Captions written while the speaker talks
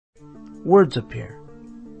words appear.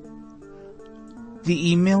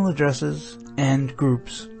 The email addresses and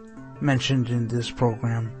groups mentioned in this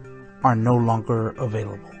program are no longer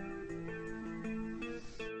available.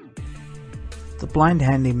 The Blind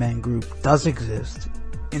Handyman group does exist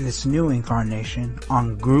in its new incarnation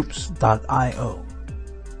on groups.io.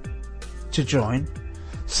 To join,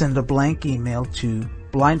 send a blank email to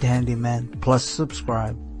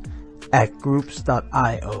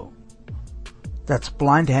blindhandyman+subscribe@groups.io. That's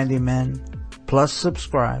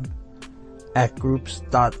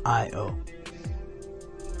blindhandyman+subscribe@groups.io.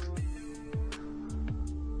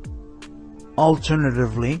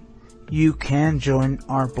 Alternatively, you can join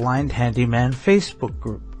our Blind Handyman Facebook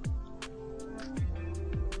group.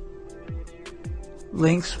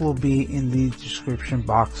 Links will be in the description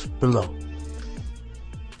box below.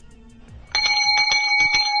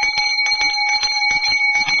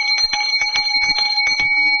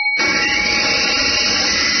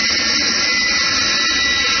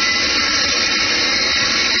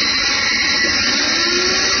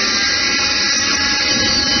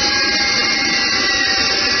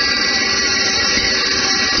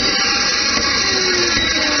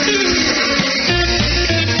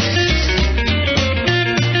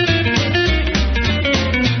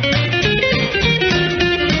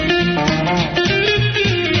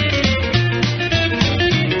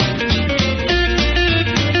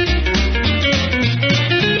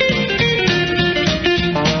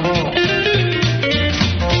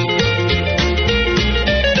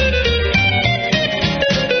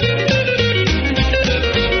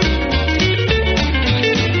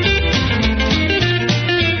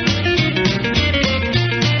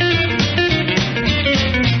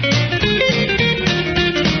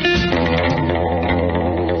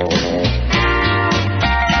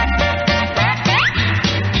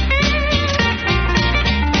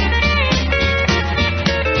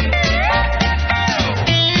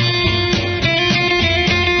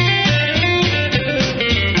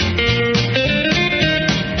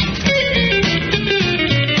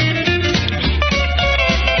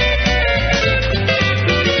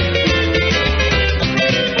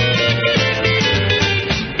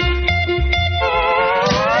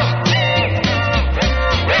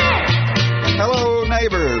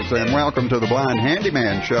 And welcome to the Blind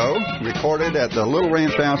Handyman Show, recorded at the Little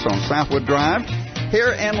Ranch House on Southwood Drive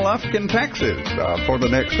here in Lufkin, Texas. For the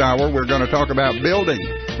next hour, we're going to talk about building,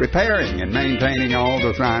 repairing, and maintaining all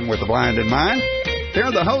design with the blind in mind. Here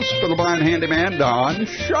are the hosts for the Blind Handyman, Don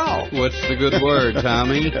Shaw. What's the good word,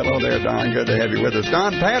 Tommy? Hello there, Don. Good to have you with us.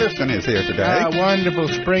 Don Patterson is here today. A wonderful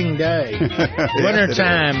spring day.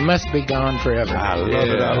 Wintertime must be gone forever. I love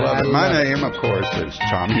it. I love it. My name, of course, is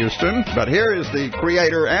Tom Houston. But here is the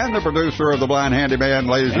creator and the producer of the Blind Handyman,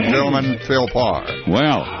 ladies and gentlemen, Phil Parr.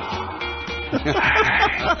 Well,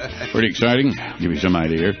 pretty exciting. Give you some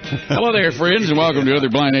idea. Hello there, friends, and welcome to another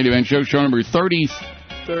Blind Handyman Show, show number 34.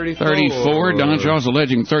 Don Shaw's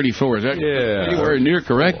alleging 34. Is that anywhere near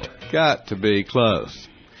correct? Got to be close.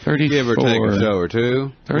 34. Give or take a show or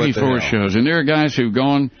two. 34 shows. And there are guys who've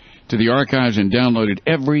gone to the archives and downloaded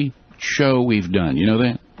every show we've done. You know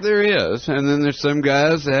that? There is. And then there's some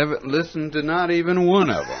guys that haven't listened to not even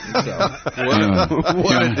one of them. So, what a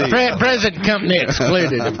deal. Present company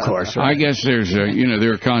excluded, of course. Right? I guess there's,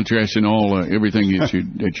 there are contrasts in all everything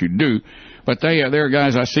that you do. But there are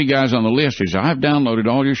guys, I see guys on the list who say, I've downloaded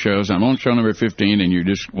all your shows, I'm on show number 15, and you're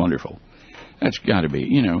just wonderful. That's got to be,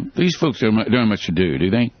 these folks don't have much to do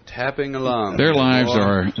they? Tapping along. Their lives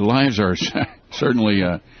are certainly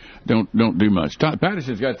don't do much. Todd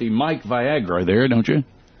Patterson's got the mic Viagra there, don't you?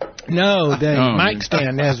 No, the mic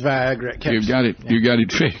stand has Viagra. You got it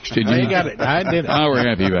fixed, did you? You got it. I did it. Oh, we're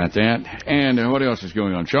happy about that. And what else is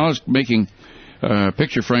going on? Shaw's making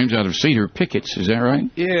picture frames out of cedar pickets, is that right?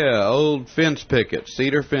 Yeah, old fence pickets,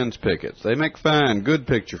 cedar fence pickets. They make fine, good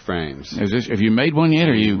picture frames. Have you made one yet,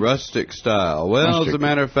 or you? Rustic style. Well, rustic. As a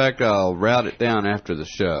matter of fact, I'll route it down after the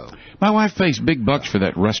show. My wife pays big bucks for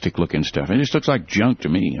that rustic-looking stuff. It just looks like junk to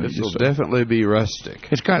me. This will definitely be rustic.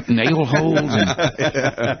 It's got nail holes.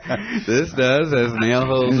 This has nail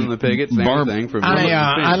holes in the pickets. Thing from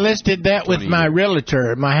I listed that with my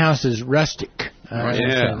realtor. My house is rustic.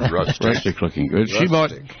 Rustic looking good.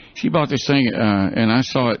 Rustic. She bought this thing, and I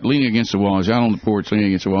saw it leaning against the wall. It was out on the porch, leaning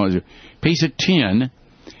against the wall. It was a piece of tin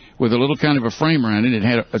with a little kind of a frame around it. It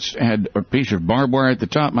had a piece of barbed wire at the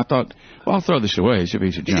top. And I thought, well, I'll throw this away. It's a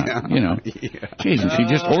piece of junk, Jeez, and she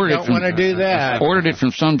just ordered it from. Want to do that? Ordered it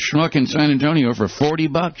from some schmuck in San Antonio for $40.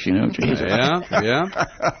 Jeez. Yeah.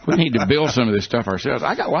 We need to build some of this stuff ourselves.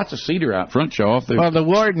 I got lots of cedar out front, show off there. Well, the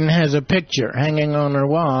warden has a picture hanging on her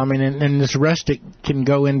wall. I mean, and this rustic can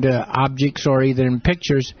go into objects or either in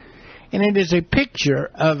pictures. and it is a picture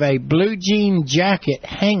of a blue jean jacket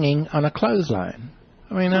hanging on a clothesline.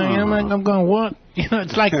 I mean, I'm going, what? You know,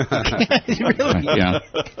 it's like, really? Yeah.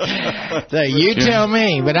 So you tell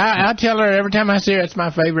me, but I tell her every time I see her, it's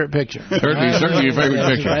my favorite picture. Certainly your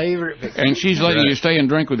favorite picture. And she's letting you stay and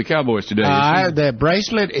drink with the Cowboys today. The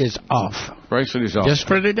bracelet is off. Bracelet is off. Just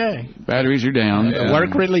for today. Batteries are down. The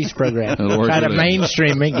work release program. Try to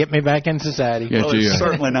mainstream me, get me back in society. Well, it's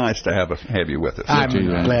certainly nice to have you with us. I'm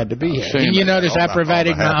glad to be here. And you notice I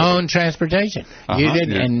provided my own transportation. You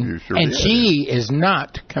did, and she is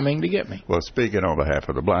not coming to get me. Well, speaking on behalf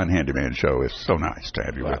of the Blind Handyman Show, it's so nice to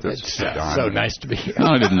have you with us. It's so nice to be here.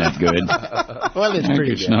 Oh, it isn't that good. Well, it's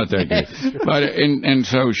pretty good. It's not that good. But and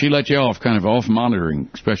so she let you off, kind of off monitoring,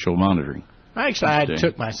 special monitoring. Actually, I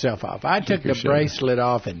took myself off. I took the bracelet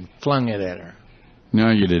off and flung it at her. No,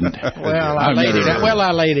 you didn't. Well, I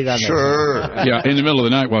laid it on Sure. Yeah, in the middle of the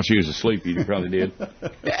night while she was asleep, you probably did.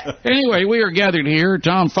 Anyway, we are gathered here.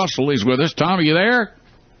 Tom Fussell is with us. Tom, are you there?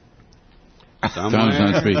 Tom's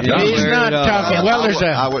not speaking. He's not talking. Well,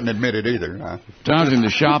 I wouldn't admit it either. Tom's in the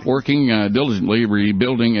shop working diligently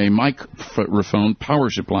rebuilding a microphone power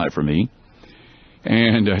supply for me.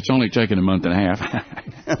 And it's only taken a month and a half.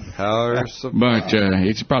 Power supply. But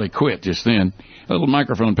it's probably quit just then. A little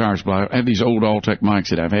microphone power supply. I have these old Altec mics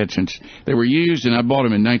that I've had since they were used, and I bought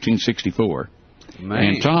them in 1964. Man.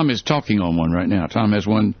 And Tom is talking on one right now. Tom has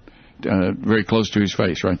one very close to his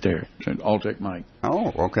face right there. It's an Altec mic.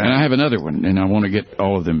 Oh, okay. And I have another one, and I want to get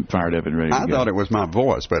all of them fired up and ready to go. I thought it was my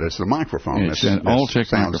voice, but it's the microphone. It's an Altec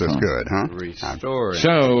sounds microphone. As good, huh? Restoring.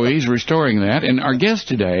 So he's restoring that, and our guest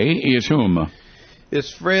today is whom?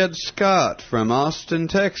 It's Fred Scott from Austin,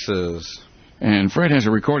 Texas. And Fred has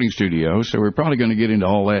a recording studio, so we're probably going to get into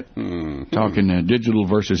all that, talking digital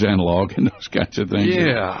versus analog and those kinds of things.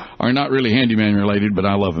 Yeah. Are not really handyman related, but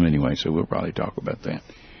I love them anyway, so we'll probably talk about that.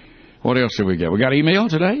 What else have we got? We got email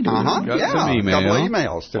today? Got some email. A couple of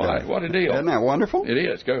emails today. What a deal. Isn't that wonderful? It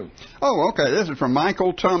is. Go. Oh, okay. This is from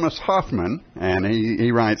Michael Thomas Hoffman, and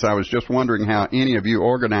he writes, I was just wondering how any of you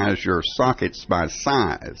organize your sockets by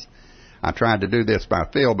size. I tried to do this by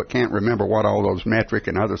feel, but can't remember what all those metric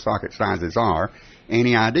and other socket sizes are.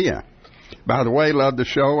 Any idea? By the way, love the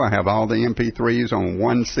show. I have all the MP3s on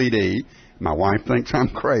one CD. My wife thinks I'm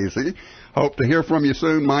crazy. Hope to hear from you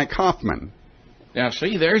soon, Mike Hoffman. Now,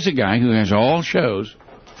 see, there's a guy who has all our shows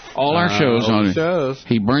on it.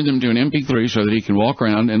 He burned them to an MP3 so that he can walk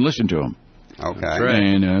around and listen to them. Okay. Right.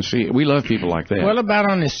 And see, we love people like that. Well,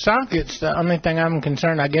 about on his sockets, the only thing I'm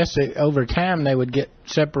concerned, I guess over time they would get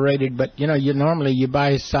separated. But you normally you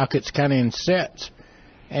buy sockets kind of in sets,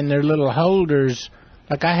 and they're little holders.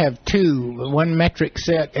 Like I have two, one metric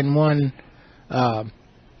set and one.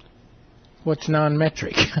 What's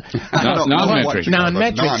non-metric? Non-metric.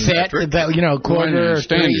 Non-metric set, quarter or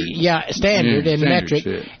three. Yeah, standard and metric.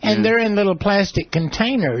 And they're in little plastic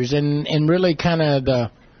containers and really kind of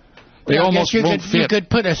the... They almost won't fit. You could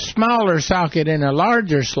put a smaller socket in a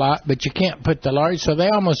larger slot, but you can't put the large, so they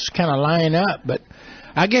almost kind of line up. But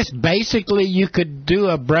I guess basically you could do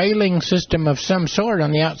a brailing system of some sort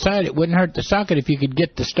on the outside. It wouldn't hurt the socket if you could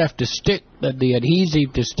get the stuff to stick, the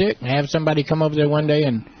adhesive to stick, and have somebody come over there one day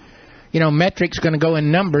and... metric's going to go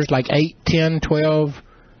in numbers like 8, 10, 12,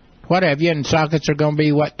 what have you, and sockets are going to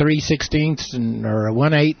be, 3/16 or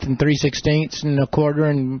 1/8 and 3/16 and a quarter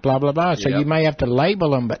and blah, blah, blah. So you may have to label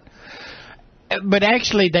them, but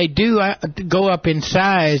actually they do go up in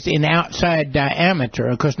size in outside diameter.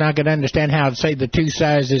 Of course, now I can understand how, say, the two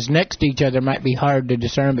sizes next to each other might be hard to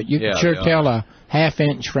discern, but you can sure tell a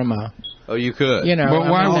half-inch from a... Oh, you could. But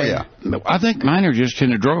why? I think mine are just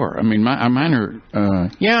in a drawer. I mean, mine are...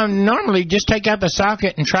 normally just take out the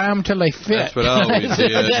socket and try them till they fit. That's what I always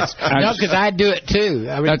did. No, because I do it too.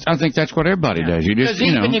 I think that's what everybody does. You just,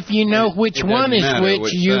 even if you know which one is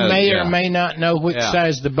which, you may or may not know which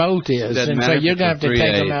size the bolt is. And so you're going to have to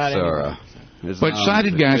take them out anyway. But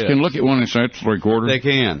sighted guys can look at one and say it's 3/4. They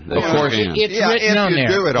can. Of course, it's written on there.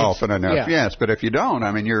 If you do it often enough, yes. But if you don't,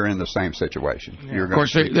 I mean, you're in the same situation. Of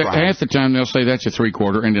course, half the time they'll say that's a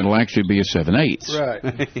 3/4, and it'll actually be a 7/8.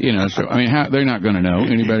 Right. So I mean, they're not going to know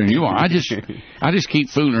any better than you are. I just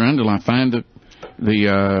keep fooling around until I find the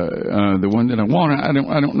one that I want. I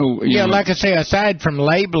don't know. Like I say, aside from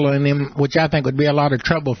labeling them, which I think would be a lot of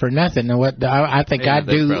trouble for nothing. I think I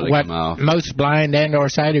do what most blind and or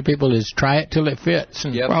sighted people is try it till it fits.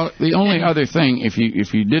 And Well, the only other thing, if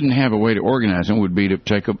you didn't have a way to organize them, would be to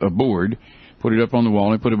take up a board, put it up on the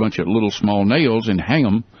wall, and put a bunch of little small nails and hang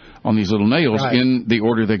them on these little nails in the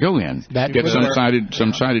order they go in. Get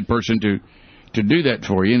some sighted person to to do that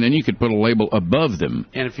for you, and then you could put a label above them.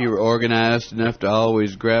 And if you were organized enough to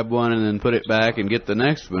always grab one and then put it back and get the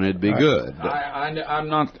next one, it'd be good. I'm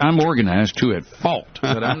not. I'm organized to a fault,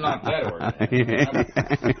 but I'm not that organized.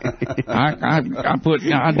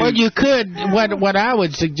 Well, you could. What I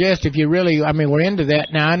would suggest, if you really, I mean, we're into that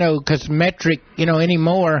now. I know because metric,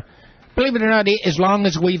 anymore. Believe it or not, as long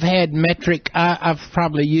as we've had metric, I've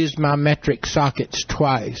probably used my metric sockets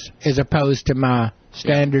twice as opposed to my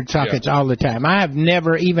standard sockets all the time. I have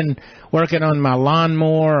never, even working on my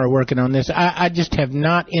lawnmower or working on this, I just have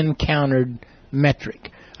not encountered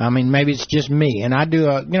metric. I mean, maybe it's just me, and I do,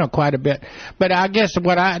 quite a bit. But I guess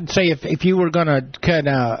what I'd say, if you were going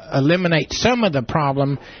to eliminate some of the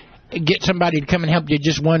problem, get somebody to come and help you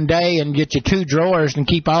just one day and get you 2 drawers and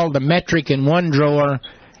keep all the metric in one drawer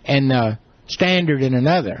and the standard in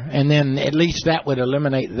another, and then at least that would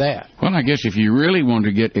eliminate that. Well, I guess if you really want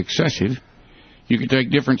to get excessive, you could take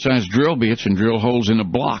different sized drill bits and drill holes in a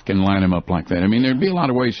block and line them up like that. I mean, there'd be a lot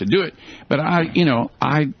of ways to do it, but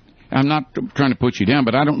I'm not trying to put you down,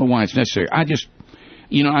 but I don't know why it's necessary. I just,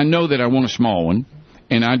 I know that I want a small one,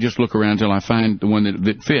 and I just look around until I find the one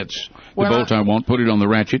that fits the bolt I want, put it on the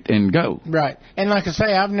ratchet, and go. Right. And like I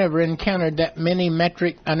say, I've never encountered that many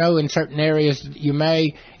metric. I know in certain areas you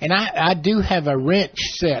may. And I do have a wrench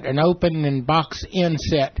set, an open and box end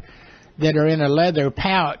set that are in a leather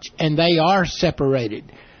pouch, and they are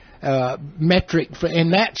separated. Metric,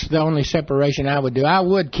 and that's the only separation I would do. I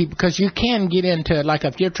would keep, because you can get into, like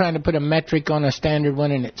if you're trying to put a metric on a standard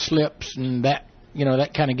one and it slips, and that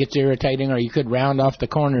kind of gets irritating, or you could round off the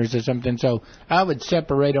corners or something. So I would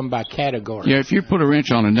separate them by category. Yeah, if you put a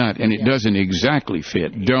wrench on a nut and it doesn't exactly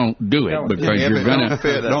fit, don't do it, because you're going to... If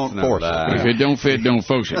it don't fit, don't force it. If it don't fit, don't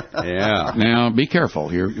force it. Yeah. Now, be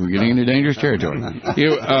careful. You're getting into dangerous territory.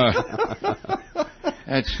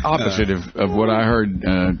 That's opposite of what I heard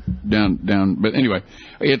down. But anyway,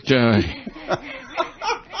 get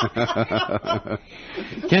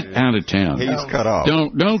out of town. He's cut off.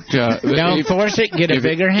 Don't force it. Get a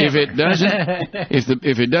bigger hammer. If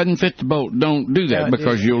it doesn't fit the bolt, don't do that,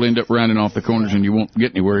 because you'll end up rounding off the corners and you won't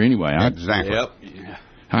get anywhere anyway. Exactly. Yep.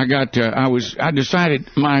 I decided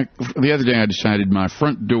the other day I decided my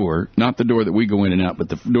front door, not the door that we go in and out, but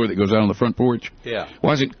the door that goes out on the front porch,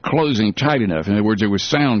 wasn't closing tight enough. In other words, there was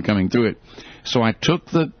sound coming through it. So I took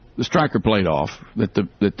the striker plate off that the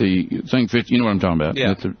thing fits. You know what I'm talking about?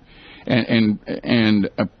 Yeah. And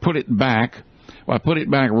I put it back. Well, I put it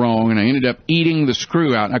back wrong, and I ended up eating the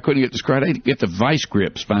screw out. I couldn't get the screw out. I had to get the vice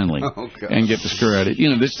grips finally and get the screw out.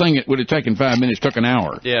 This thing that would have taken 5 minutes took an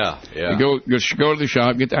hour. Yeah. Go to the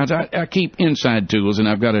shop. I keep inside tools, and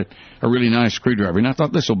I've got a really nice screwdriver. And I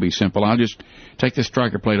thought this will be simple. I'll just take the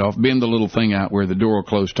striker plate off, bend the little thing out where the door will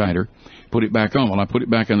close tighter, put it back on. Well, I put it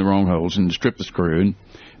back in the wrong holes and stripped the screw and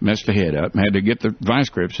messed the head up. I had to get the vice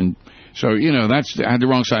grips, and so I had the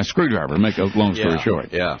wrong size screwdriver, to make a long story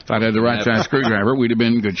short. Yeah. If I'd had the right size screwdriver, we'd have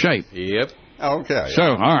been in good shape. Yep. Okay. So,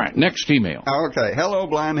 all right, next email. Okay. Hello,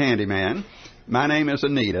 Blind Handyman. My name is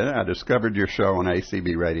Anita. I discovered your show on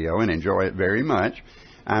ACB Radio and enjoy it very much.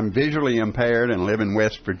 I'm visually impaired and live in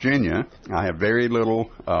West Virginia. I have very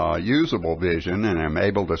little usable vision, and I'm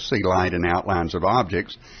able to see light and outlines of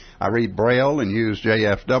objects. I read Braille and use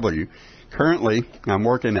JFW. Currently, I'm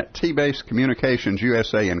working at T-Base Communications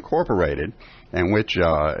USA Incorporated, and which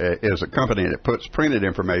is a company that puts printed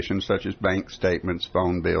information such as bank statements,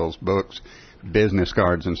 phone bills, books, business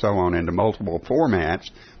cards, and so on into multiple formats: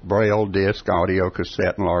 Braille, disc, audio,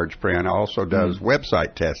 cassette, and large print. Also does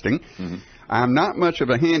website testing. Mm-hmm. I'm not much of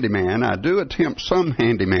a handyman. I do attempt some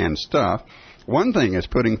handyman stuff. One thing is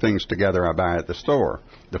putting things together I buy at the store.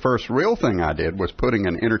 The first real thing I did was putting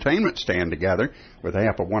an entertainment stand together with the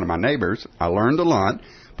help of one of my neighbors. I learned a lot.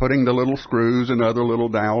 Putting the little screws and other little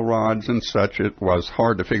dowel rods and such, it was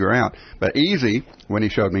hard to figure out, but easy when he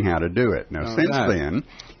showed me how to do it. Now, since then,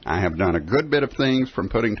 I have done a good bit of things, from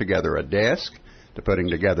putting together a desk to putting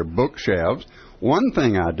together bookshelves. One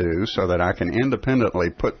thing I do so that I can independently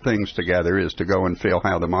put things together is to go and feel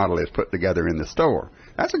how the model is put together in the store.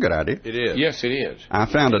 That's a good idea. It is. Yes, it is. I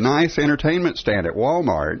found a nice entertainment stand at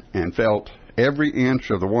Walmart and felt every inch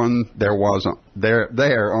of the one there was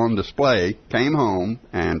there on display, came home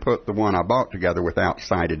and put the one I bought together without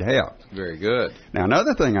sighted help. Very good. Now,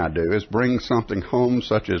 another thing I do is bring something home,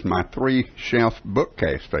 such as my 3-shelf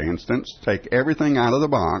bookcase, for instance, take everything out of the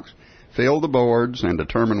box, fill the boards, and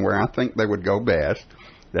determine where I think they would go best.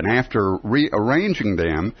 Then after rearranging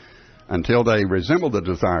them until they resemble the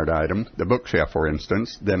desired item, the bookshelf, for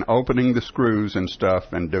instance, then opening the screws and stuff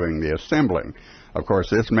and doing the assembling. Of course,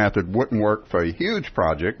 this method wouldn't work for a huge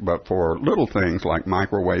project, but for little things like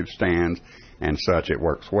microwave stands and such, it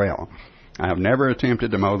works well. I have never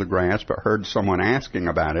attempted to mow the grass, but heard someone asking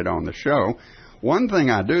about it on the show. One thing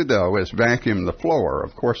I do, though, is vacuum the floor.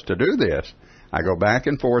 Of course, to do this, I go back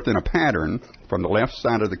and forth in a pattern from the left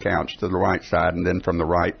side of the couch to the right side and then from the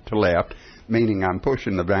right to left, meaning I'm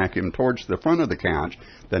pushing the vacuum towards the front of the couch,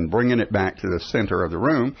 then bringing it back to the center of the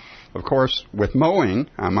room. Of course, with mowing,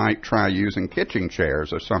 I might try using kitchen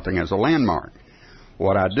chairs or something as a landmark.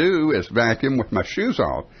 What I do is vacuum with my shoes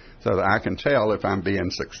off so that I can tell if I'm being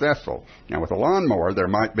successful. Now, with a lawnmower, there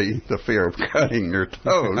might be the fear of cutting your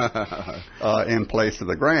toes in place of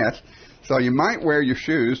the grass. So you might wear your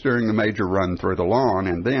shoes during the major run through the lawn,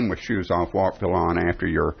 and then with shoes off, walk the lawn after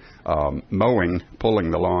you're mowing,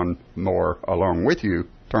 pulling the lawn mower along with you,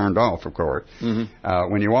 turned off, of course.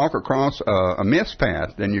 Mm-hmm. When you walk across a miss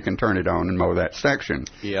path, then you can turn it on and mow that section.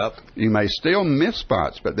 Yep. You may still miss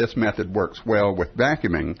spots, but this method works well with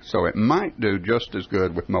vacuuming, so it might do just as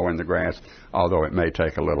good with mowing the grass, although it may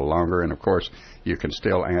take a little longer. And, of course, you can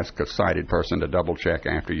still ask a sighted person to double-check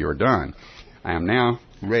after you're done. I am now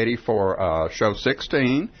ready for show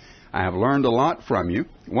 16. I have learned a lot from you.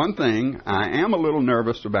 One thing I am a little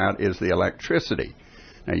nervous about is the electricity.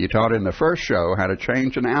 Now, you taught in the first show how to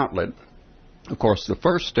change an outlet. Of course, the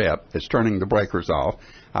first step is turning the breakers off.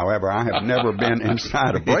 However, I have never been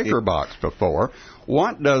inside a breaker box before.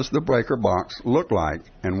 What does the breaker box look like,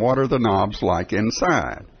 and what are the knobs like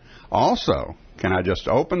inside? Also, can I just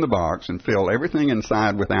open the box and feel everything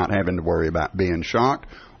inside without having to worry about being shocked,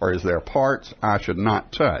 or is there parts I should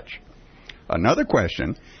not touch? Another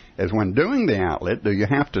question is, when doing the outlet, do you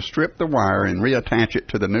have to strip the wire and reattach it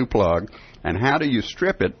to the new plug, and how do you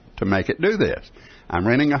strip it to make it do this? I'm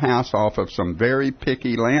renting a house off of some very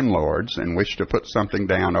picky landlords and wish to put something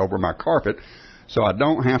down over my carpet so I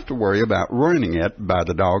don't have to worry about ruining it by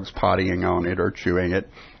the dogs pottying on it or chewing it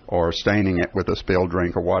or staining it with a spilled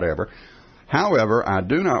drink or whatever. However, I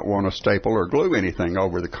do not want to staple or glue anything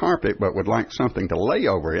over the carpet, but would like something to lay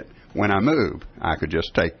over it when I move. I could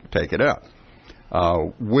just take it up.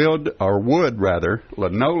 Wood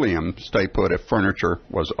linoleum stay put if furniture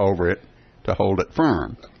was over it to hold it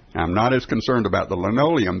firm. I'm not as concerned about the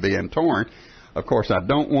linoleum being torn. Of course, I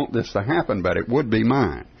don't want this to happen, but it would be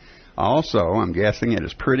mine. Also, I'm guessing it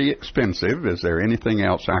is pretty expensive. Is there anything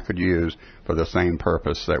else I could use for the same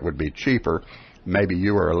purpose that would be cheaper? Maybe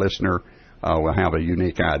you or a listener will have a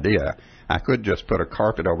unique idea. I could just put a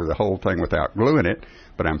carpet over the whole thing without gluing it,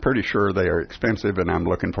 but I'm pretty sure they are expensive, and I'm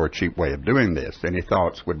looking for a cheap way of doing this. Any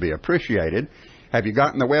thoughts would be appreciated. Have you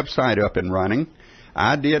gotten the website up and running?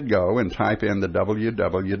 I did go and type in the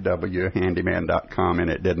www.handyman.com, and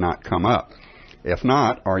it did not come up. If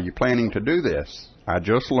not, are you planning to do this? I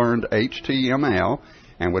just learned HTML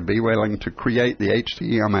and would be willing to create the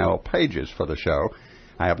HTML pages for the show.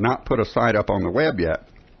 I have not put a site up on the web yet,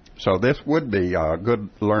 so this would be a good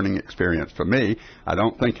learning experience for me. I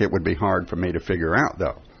don't think it would be hard for me to figure out,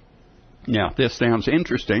 though. Now, if this sounds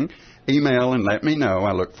interesting, email and let me know.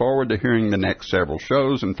 I look forward to hearing the next several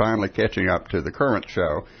shows and finally catching up to the current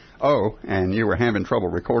show. Oh, and you were having trouble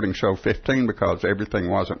recording show 15 because everything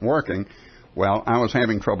wasn't working. Well, I was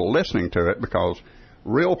having trouble listening to it because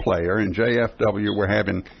Real Player and JFW were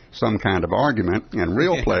having some kind of argument, and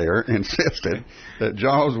Real Player insisted that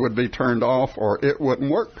JAWS would be turned off or it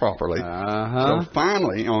wouldn't work properly. So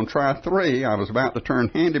finally, on try 3, I was about to turn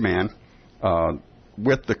Handyman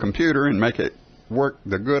with the computer and make it work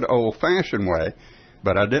the good old-fashioned way,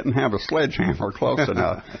 but I didn't have a sledgehammer close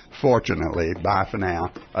enough. Fortunately, bye for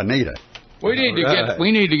now, Anita. We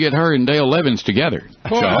need to get her and Dale Levins together.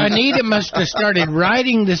 Well, Anita must have started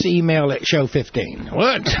writing this email at show 15.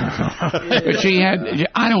 What? But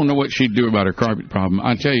I don't know what she'd do about her carpet problem.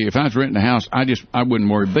 I tell you, if I was renting a house, I wouldn't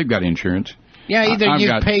worry. They've got insurance. Yeah, either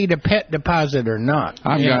you've paid a pet deposit or not.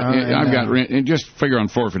 I've got rent. Just figure on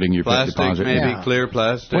forfeiting your pet deposit. Maybe clear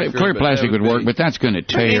plastic. Clear plastic would work, but that's going to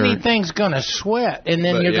tear. Anything's going to sweat, and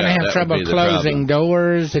then you're going to have trouble closing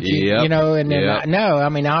doors. If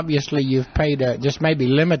obviously you've paid just maybe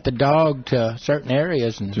limit the dog to certain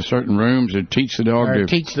areas and to certain rooms, or teach the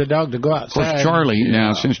dog to go outside. Of course, Charlie.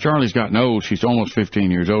 Now, since Charlie's gotten old, she's almost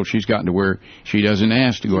 15 years old. She's gotten to where she doesn't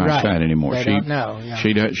ask to go outside anymore. They don't know. Yeah.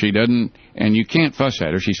 She doesn't. And you can't fuss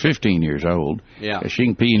at her. She's 15 years old. Yeah. She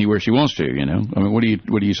can pee anywhere she wants to, I mean, what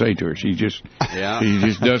do you say to her? She just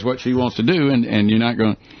does what she wants to do, and you're not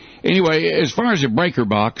going to. Anyway, as far as a breaker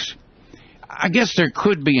box, I guess there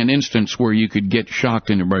could be an instance where you could get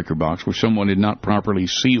shocked in a breaker box where someone had not properly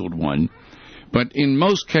sealed one. But in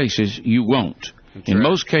most cases, you won't.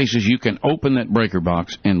 Most cases, you can open that breaker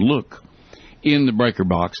box and look in the breaker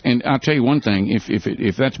box. And I'll tell you one thing,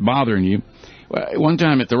 if that's bothering you, one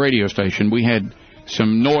time at the radio station, we had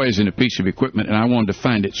some noise in a piece of equipment, and I wanted to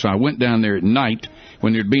find it. So I went down there at night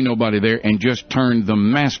when there'd be nobody there and just turned the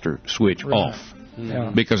master switch off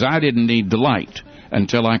because I didn't need the light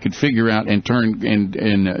until I could figure out and turn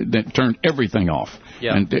everything off.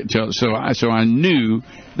 Yeah. And so I knew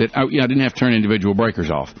that I didn't have to turn individual breakers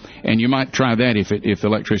off. And you might try that if the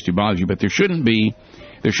electricity bothers you, but there shouldn't be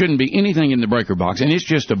anything in the breaker box, and it's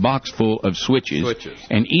just a box full of switches.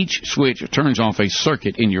 And each switch turns off a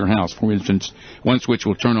circuit in your house. For instance, one switch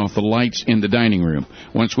will turn off the lights in the dining room.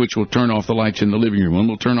 One switch will turn off the lights in the living room. One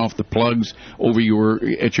will turn off the plugs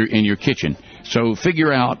in your kitchen. So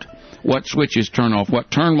figure out what switches turn off,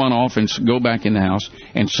 turn one off and go back in the house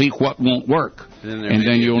and see what won't work. And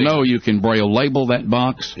then you'll know you can Braille label that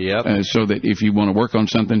box so that if you want to work on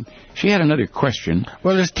something. She had another question.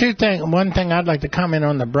 Well, there's two things. One thing I'd like to comment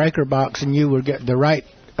on the breaker box, and you will get the right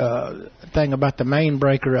thing about the main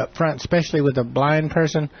breaker up front, especially with a blind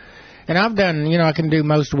person. And I've done, I can do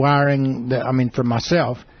most wiring, for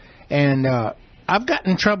myself. And I've gotten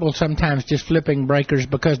in trouble sometimes just flipping breakers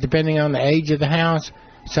because depending on the age of the house,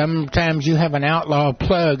 sometimes you have an outlaw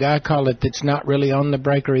plug, I call it, that's not really on the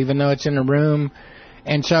breaker, even though it's in a room.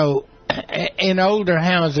 And so in older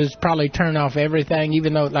houses, probably turn off everything,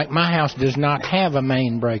 even though, like my house does not have a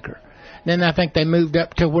main breaker. Then I think they moved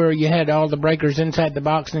up to where you had all the breakers inside the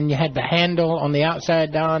box, and you had the handle on the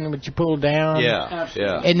outside down, which you pull down.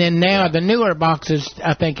 Yeah. And then now the newer boxes,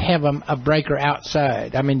 I think, have a breaker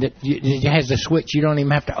outside. It has a switch. You don't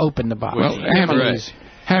even have to open the box. Well,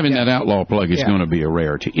 having that outlaw plug is going to be a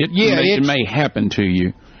rarity. It may happen to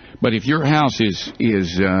you, but if your house is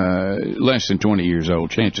less than 20 years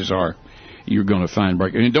old, chances are you're going to find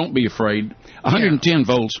breakers. And don't be afraid. 110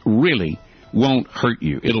 volts really won't hurt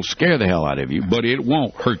you. It'll scare the hell out of you, but it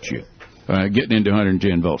won't hurt you. Getting into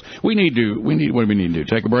 110 volts. What do we need to do?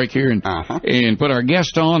 Take a break here and put our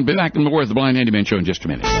guest on. Be back more with the Blind Handyman Show in just a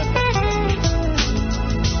minute.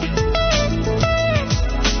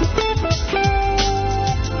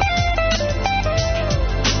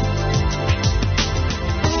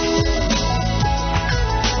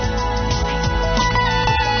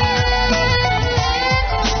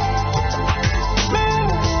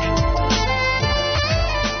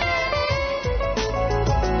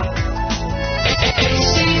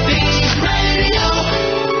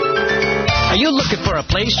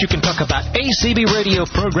 You can talk about ACB Radio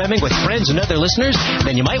programming with friends and other listeners,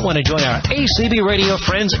 then you might want to join our ACB Radio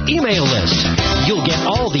Friends email list. You'll get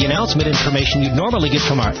all the announcement information you'd normally get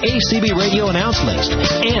from our ACB Radio announce list.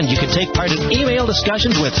 And you can take part in email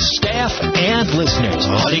discussions with staff and listeners.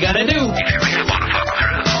 All you got to do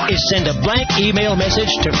is send a blank email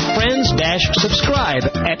message to friends-subscribe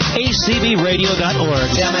at acbradio.org.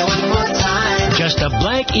 Tell me one more time. Just a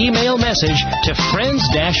blank email message to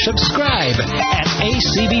friends-subscribe at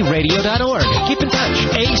acbradio.org. Keep in touch.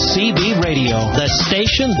 ACB Radio, the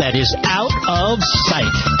station that is out of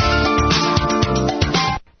sight.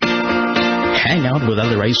 Hang out with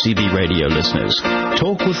other ACB Radio listeners.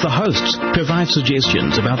 Talk with the hosts. Provide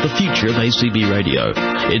suggestions about the future of ACB Radio.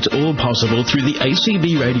 It's all possible through the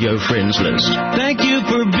ACB Radio Friends list. Thank you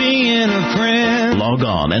for being a friend. Log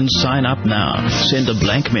on and sign up now. Send a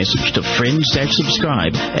blank message to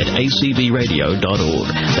friends-subscribe at acbradio.org.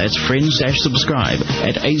 That's friends-subscribe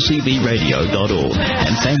at acbradio.org.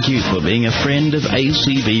 And thank you for being a friend of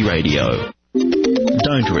ACB Radio.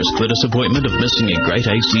 Don't risk the disappointment of missing a great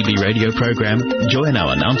ACB radio program. Join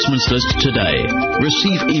our announcements list today.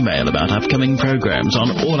 Receive email about upcoming programs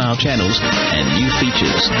on all our channels and new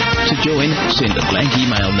features. To join, send a blank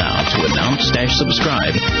email now to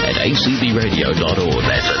announce-subscribe at acbradio.org.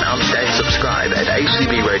 That's announce-subscribe at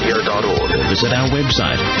acbradio.org. Visit our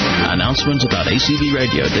website. Announcements about ACB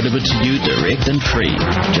Radio delivered to you direct and free.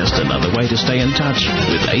 Just another way to stay in touch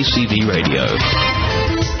with ACB Radio.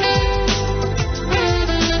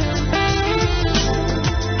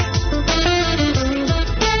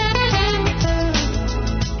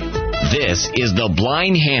 This is The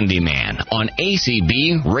Blind Handyman on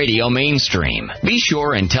ACB Radio Mainstream. Be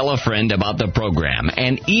sure and tell a friend about the program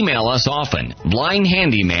and email us often,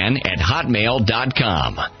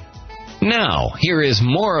 blindhandyman@hotmail.com. Now, here is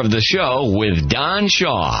more of the show with Don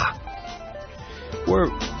Shaw.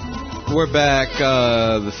 We're back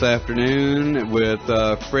this afternoon with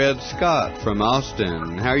Fred Scott from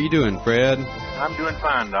Austin. How are you doing, Fred? I'm doing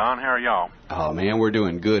fine, Don. How are y'all? Oh, man, we're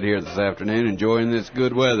doing good here this afternoon, enjoying this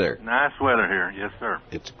good weather. Nice weather here, yes, sir.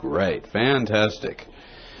 It's great. Fantastic.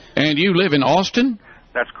 And you live in Austin?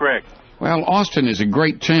 That's correct. Well, Austin is a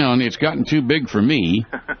great town. It's gotten too big for me.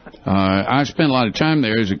 I spent a lot of time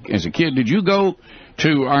there as a kid. Did you go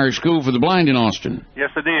to our School for the Blind in Austin.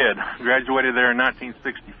 Yes, I did. Graduated there in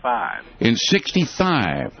 1965. In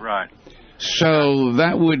 65. Right. So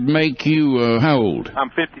that would make you how old? I'm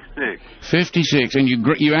 56. 56, and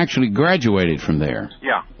you actually graduated from there.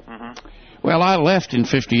 Yeah. Well, I left in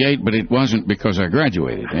 58, but it wasn't because I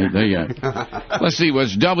graduated. Let's see,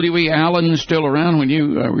 was W.E. Allen still around when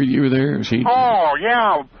you were there? Was he? Oh,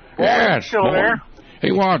 yeah. Boy, yes. Still there.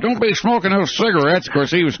 Hey, well, don't be smoking those cigarettes. Of course,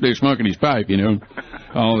 he was smoking his pipe,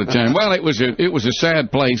 all the time. Well, it was a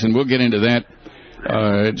sad place, and we'll get into that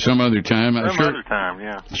at some other time. Other time,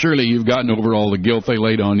 yeah. Surely you've gotten over all the guilt they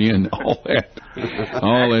laid on you and all that.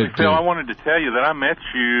 Actually, Phil, I wanted to tell you that I met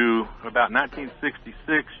you about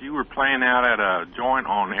 1966. You were playing out at a joint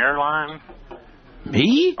on Airline.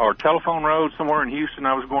 Me? Or Telephone Road somewhere in Houston.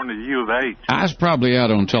 I was going to the U of H. I was probably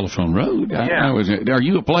out on Telephone Road. Yeah. Are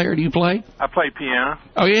you a player? Do you play? I play piano.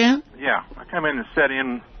 Oh, yeah? Yeah. I come in and sat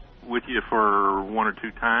in with you for one or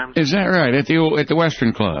two times. Is that right? At the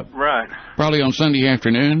Western Club? Right. Probably on Sunday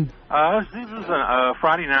afternoon? It was a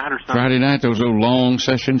Friday night or something. Friday night, those old long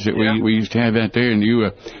sessions that we used to have out there. And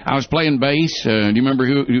I was playing bass. Do you remember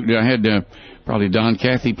who I had? Probably Don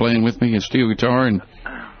Cathy playing with me, a steel guitar and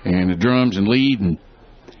the drums and lead. And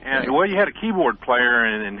well, you had a keyboard player,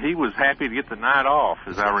 and he was happy to get the night off,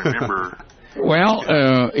 as I remember. Well,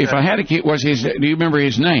 if I had a kid, do you remember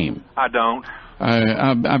his name? I don't.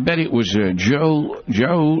 I bet it was Joe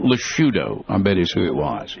Lasciuto. I bet is who it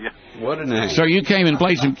was. Yeah. What a name! So you came and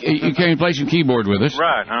played some keyboard with us,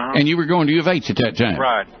 right? And you were going to U of H at that time,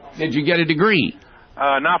 right? Did you get a degree?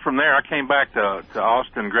 Not from there. I came back to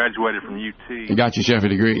Austin, graduated from UT. You got yourself a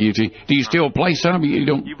degree at UT. Do you still play some? You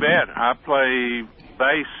don't? You bet. I play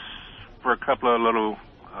bass for a couple of little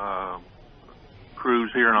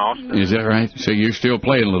crews here in Austin. Is that right? So you're still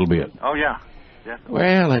playing a little bit? Oh yeah. Definitely.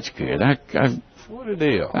 Well, that's good. What a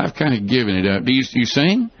deal. I've kind of given it up. Do you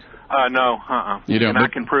sing? No, You don't. And I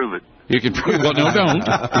can prove it. You can prove. Well, no, don't.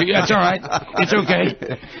 That's all right. It's okay.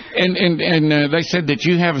 And they said that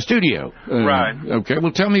you have a studio. Right. Okay.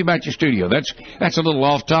 Well, tell me about your studio. That's a little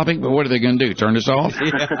off topic, but what are they going to do? Turn us off?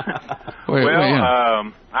 I've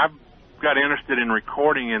got interested in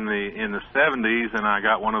recording in the 70s, and I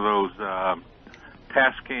got one of those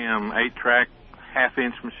Tascam 8-track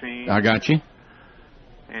half-inch machines. I got you.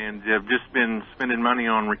 And I've just been spending money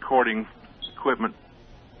on recording equipment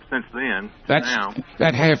since then.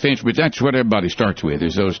 That half-inch, but that's what everybody starts with,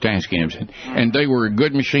 is those Tascams. And they were a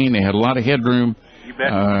good machine. They had a lot of headroom. You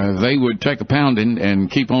bet. They would take a pounding and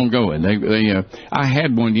keep on going. I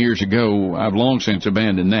had one years ago. I've long since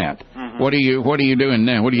abandoned that. Mm-hmm. What are you doing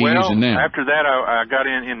now? What are you using now? After that, I got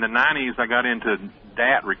in the 90s. I got into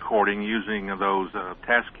DAT recording using those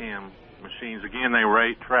Tascam machines. Again, they were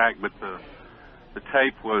 8-track, but the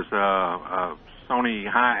tape was a Sony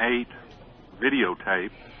Hi-8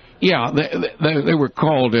 videotape. Yeah, they were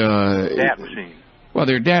called DAT machines. Well,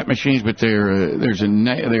 they're DAT machines, but there's a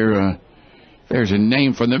name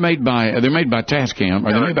for them. They're made by Tascam.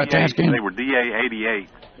 Are they made by Tascam? They were DA-88.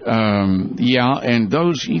 Yeah, and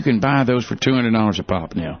those you can buy those for $200 a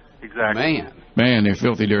pop now. Exactly. Man, they're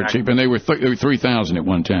filthy dirt cheap, and they were $3,000 at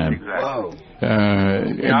one time. Exactly. Whoa.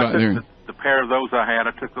 The pair of those I had,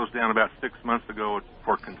 I took those down about 6 months ago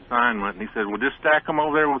for consignment, and he said, "Well, just stack them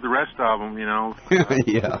over there with the rest of them,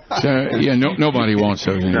 Yeah. So, nobody wants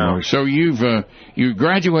those anymore. No. So you've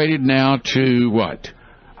graduated now to what?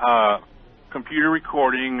 Computer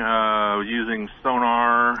recording, using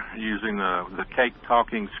Sonar, using the Cake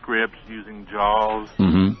Talking scripts, using JAWS.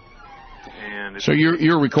 Mm-hmm. And so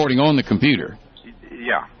you're recording on the computer?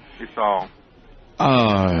 Yeah, it's all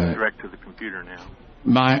direct to the computer now.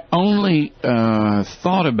 My only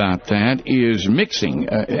thought about that is mixing.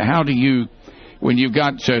 How do you, when you've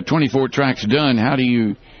got 24 tracks done, how do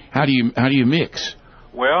you mix?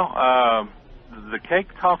 Well, the Cake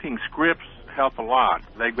Talking scripts help a lot.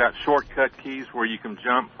 They've got shortcut keys where you can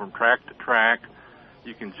jump from track to track.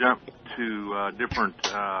 You can jump to different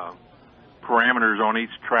parameters on each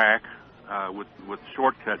track with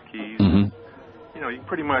shortcut keys. Mm-hmm. You can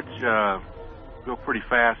pretty much go pretty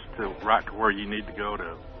fast right to where you need to go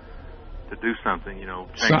to do something.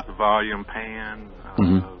 Change the volume, pan,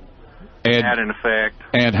 add an effect,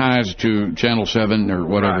 add highs to channel 7 or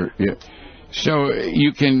whatever. Right. Yeah. So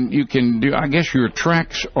you can do. I guess your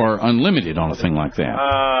tracks are unlimited on a thing like that.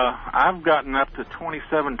 I've gotten up to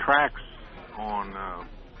 27 tracks on a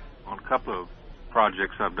couple of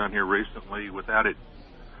projects I've done here recently without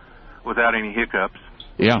any hiccups.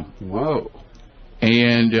 Yeah. Whoa.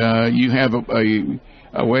 And you have a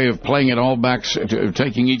way of playing it all back,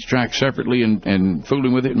 taking each track separately and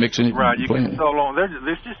fooling with it, mixing it. Right. And you playing can it. solo.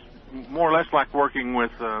 There's just more or less like working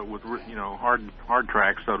with hard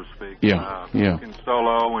tracks, so to speak. Yeah, You can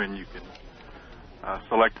solo, and you can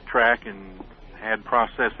select a track and add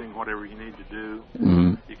processing, whatever you need to do.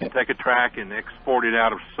 Mm-hmm. You can take a track and export it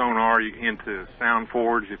out of Sonar into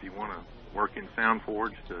SoundForge if you want to work in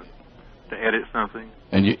SoundForge to edit something.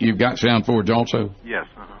 And you've got SoundForge also? Yes.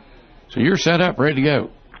 So you're set up, ready to go?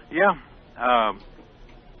 Yeah.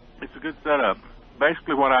 It's a good setup.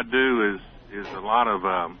 Basically what I do is a lot of...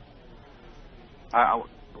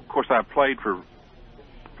 of course, I played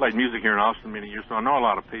music here in Austin many years, so I know a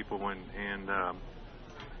lot of people, and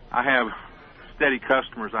I have steady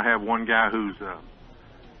customers. I have one guy who's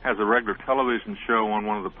has a regular television show on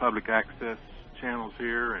one of the public access channels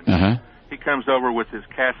here, and he comes over with his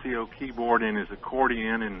Casio keyboard and his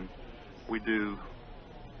accordion, and we do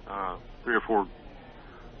 3 or 4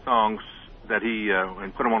 songs that he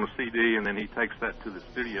and put them on a CD, and then he takes that to the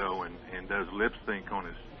studio and does lip sync on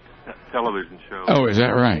his television show. Oh, is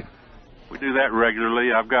that right? We do that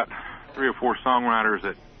regularly. I've got 3 or 4 songwriters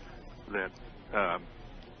that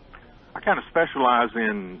I kind of specialize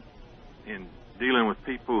in dealing with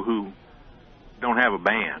people who don't have a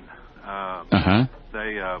band.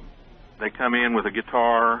 They come in with a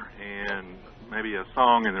guitar and maybe a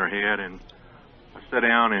song in their head, and I sit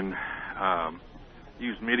down and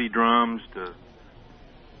use MIDI drums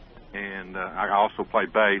and I also play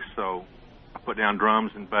bass, so I put down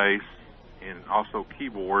drums and bass and also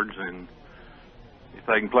keyboards, and if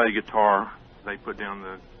they can play guitar, they put down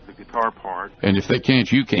the guitar part. And if they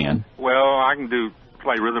can't, you can. Well, I can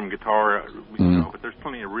play rhythm guitar, but there's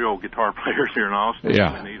plenty of real guitar players here in Austin.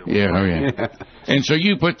 Yeah. And so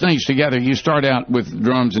you put things together. You start out with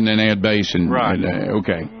drums and then add bass. Right.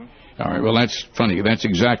 Okay. All right. Well, that's funny. That's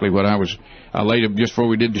exactly what I laid just before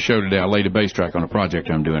we did the show today. I laid a bass track on a project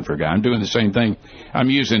I'm doing for a guy. I'm doing the same thing. I'm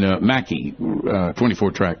using a Mackie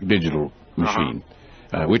 24-track digital machine,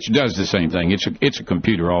 which does the same thing. It's a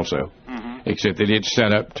computer also, except that it's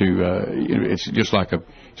set up to it's just like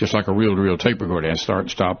a reel-to-reel tape recorder. I start,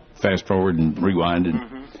 stop, fast forward, and rewind.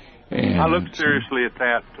 And I looked seriously at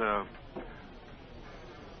that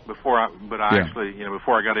before I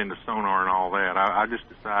got into Sonar and all that. I just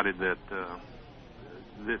decided that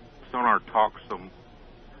Sonar talks some.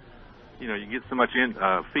 You get so much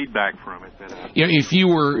feedback from it. If you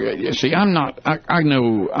were, I'm not. I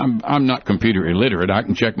know I'm not computer illiterate. I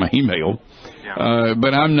can check my email,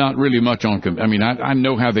 but I'm not really much on. I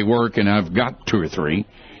know how they work, and I've got 2 or 3,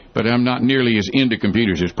 but I'm not nearly as into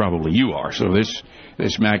computers as probably you are. So this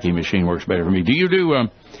Mackie machine works better for me. Do you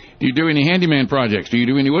do any handyman projects? Do you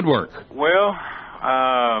do any woodwork? Well,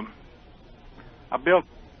 I built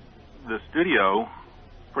the studio.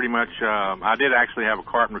 Pretty much, I did actually have a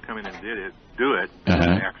carpenter come in and do it.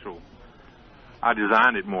 I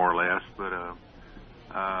designed it more or less, but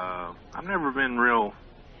I've never been real.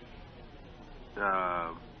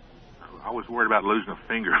 I was worried about losing a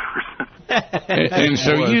finger or something. And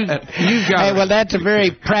so you got. Hey, well, that's a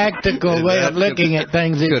very practical way of looking at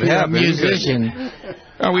things if you're a musician.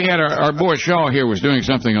 We had our boy Shaw here was doing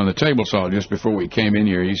something on the table saw just before we came in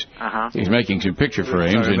here. He's making some picture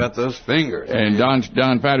frames. Sorry about those fingers. And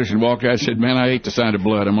Don Patterson walked out and said, "Man, I hate the sight of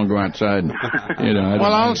blood. I'm gonna go outside." And,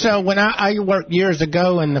 well, also when I worked years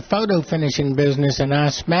ago in the photo finishing business, and I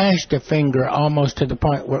smashed a finger almost to the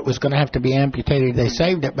point where it was going to have to be amputated. They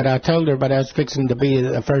saved it, but I told everybody I was fixing to be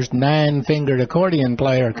the first 9-fingered accordion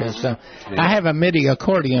player because I have a MIDI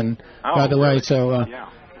accordion, by the way. So.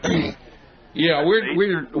 Yeah,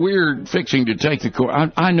 we're fixing to take the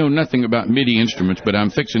course. I know nothing about MIDI instruments, but I'm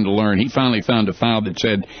fixing to learn. He finally found a file that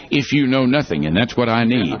said, "If you know nothing," and that's what I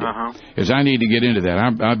need. Is I need to get into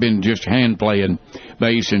that. I've been just hand playing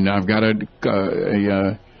bass, and I've got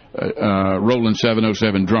a Roland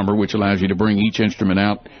 707 drummer, which allows you to bring each instrument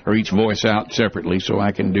out or each voice out separately, so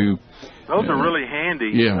I can do. Those are really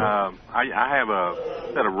handy. Yeah. I have a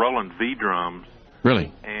set of Roland V drums.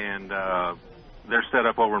 Really. And they're set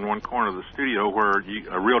up over in one corner of the studio where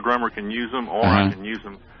a real drummer can use them, or I can use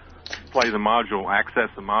them, play the module, access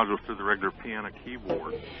the modules through the regular piano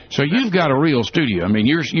keyboard. So you've got a real studio. I mean,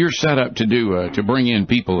 you're set up to do to bring in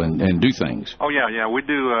people and do things. Oh yeah, we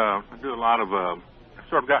do. I do a lot of. I've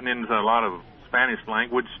sort of gotten into a lot of Spanish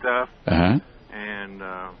language stuff, and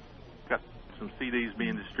got some CDs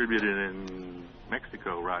being distributed in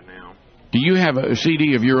Mexico right now. Do you have a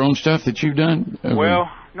CD of your own stuff that you've done? Well,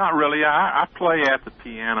 not really. I play at the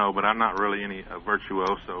piano, but I'm not really a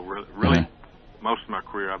virtuoso. Really, most of my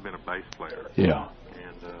career I've been a bass player. Yeah.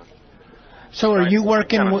 And so are you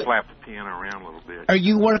working kind of with? Slap the piano around a little bit. Are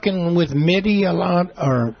you working with MIDI a lot,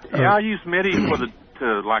 or? Yeah, I use MIDI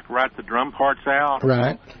to write the drum parts out.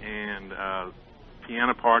 Right. And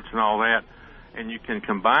piano parts and all that, and you can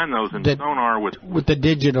combine those in Sonar with the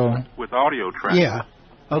digital with audio tracks. Yeah.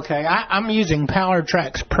 Okay, I'm using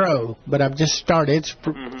PowerTracks Pro, but I've just started. It's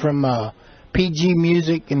from PG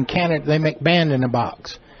Music in Canada. They make Band in a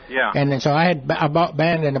Box. Yeah. And then, so I bought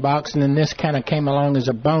Band in a Box, and then this kind of came along as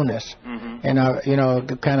a bonus. And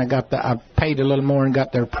I paid a little more and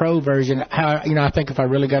got their Pro version. I think if I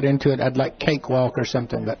really got into it, I'd like Cakewalk or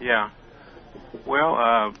something. But yeah. Well,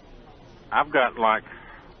 I've got like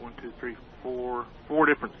 4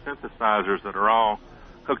 different synthesizers that are all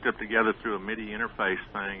hooked up together through a MIDI interface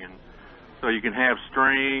thing, and so you can have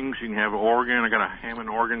strings, you can have organ. I got a Hammond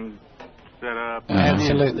organ set up.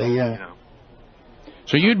 Absolutely, yeah. You know.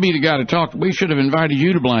 So you'd be the guy to talk. We should have invited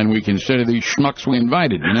you to Blind Week instead of these schmucks we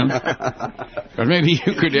invited, you know? Or maybe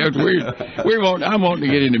you could have. I'm wanting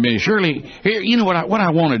to get into many. Shirley, here, you know what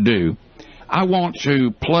I want to do? I want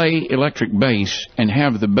to play electric bass and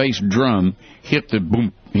have the bass drum hit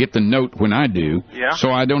the note when I do. Yeah.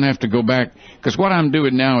 So I don't have to go back. Because what I'm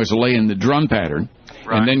doing now is laying the drum pattern.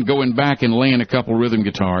 Right. And then going back and laying a couple rhythm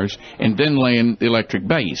guitars and then laying the electric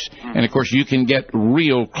bass. And, of course, you can get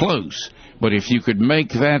real close. But if you could make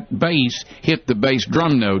that bass hit the bass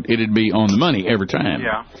drum note, it'd be on the money every time.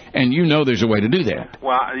 Yeah. And you know there's a way to do that.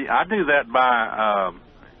 Well, I do that by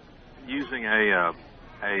using an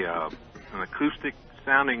acoustic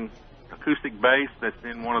bass that's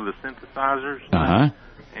in one of the synthesizers.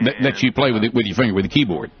 That you play with your finger with the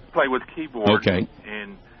keyboard. Play with the keyboard. Okay.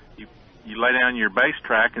 And you lay down your bass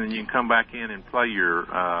track, and then you can come back in and play your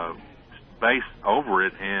bass over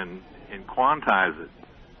it and quantize it.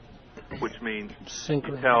 Which means you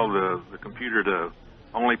tell the computer to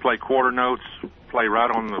only play quarter notes, play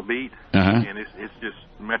right on the beat, and it's just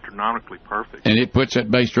metronomically perfect. And it puts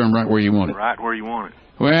that bass drum right where you want it. Right where you want it.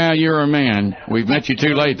 Well, you're a man. We've met you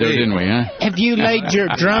too late, though, didn't we, huh? Have you laid your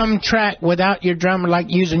drum track without your drum, like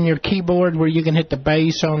using your keyboard where you can hit the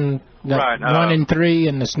bass on the 1 and 3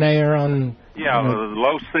 and the snare on... Yeah, the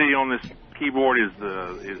low C on this keyboard is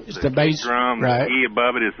the bass drum. Right. The E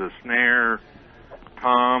above it is the snare,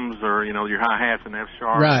 toms, or, your hi-hats and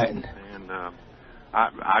F-sharp. Right. And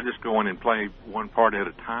I just go in and play one part at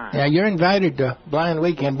a time. Yeah, you're invited to Blind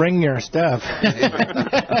Weekend. Bring your stuff. Well,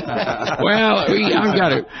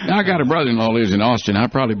 I got a brother-in-law lives in Austin. I'll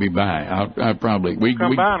probably be by. I'll probably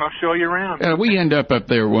come by and I'll show you around. We end up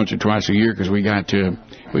there once or twice a year because we've got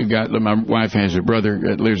my wife has a brother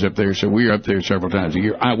that lives up there, so we're up there several times a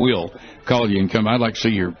year. I will call you and come. I'd like to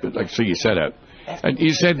see you set up.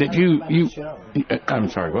 You said that you. I'm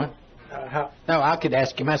sorry. What? No, I could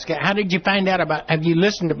ask him. How did you find out about? Have you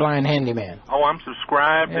listened to Blind Handyman? Oh, I'm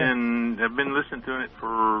subscribed and have been listening to it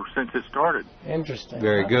since it started. Interesting.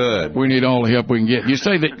 Very good. We need all the help we can get. You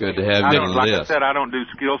say that. Good to have you on the list. list. I said, I don't do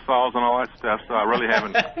skill saws and all that stuff, so I really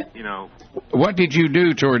haven't. What did you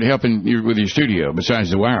do toward helping with your studio besides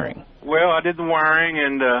the wiring? Well, I did the wiring,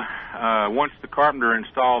 and once the carpenter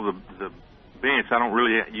installed the bench, I don't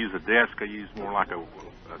really use a desk. I use more like a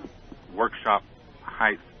workshop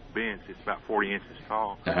height bench. It's about 40 inches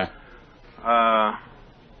tall. I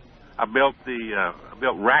built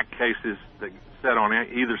rack cases that set on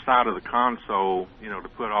either side of the console, to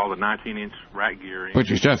put all the 19-inch rack gear in. Put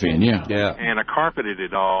your stuff in, yeah. And I carpeted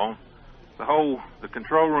it all. The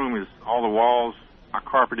control room is all the walls I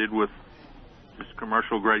carpeted with just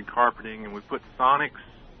commercial grade carpeting, and we put Sonics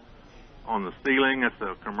on the ceiling. That's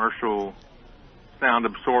a commercial sound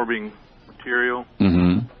absorbing material.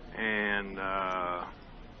 And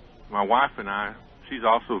my wife and I, she's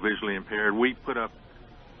also visually impaired, we put up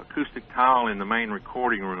acoustic tile in the main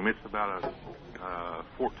recording room. It's about a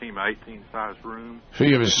 14 by 18 size room. So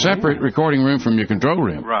you have a separate recording room from your control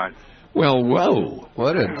room? Right. Well, whoa.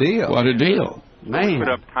 What a deal. What a deal. Man. We put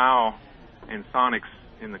up tile and Sonics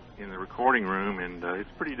in the recording room, and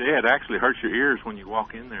it's pretty dead. It actually hurts your ears when you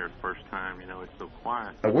walk in there the first time. It's so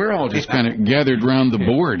quiet. We're all just kind of gathered around the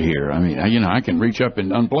board here. I mean, I can reach up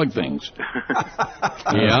and unplug things.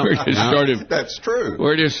 That's true.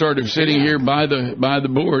 We're just sort of sitting here by the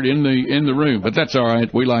board in the room, but that's all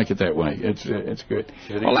right. We like it that way. It's good.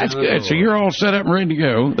 Well, that's good. So you're all set up and ready to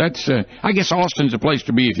go. That's I guess Austin's a place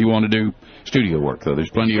to be if you want to do studio work, though.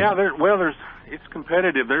 There's plenty of. Yeah, it's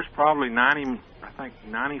competitive. There's probably 90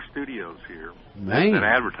 studios here that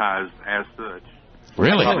advertise as such.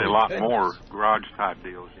 Really? Probably a lot more garage-type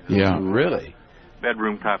deals. Yeah. Really?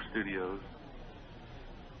 Bedroom-type studios.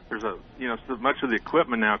 There's so much of the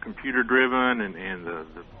equipment now computer-driven, and the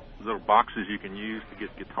little boxes you can use to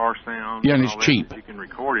get guitar sound. Yeah, and it's cheap. You can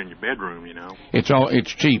record in your bedroom,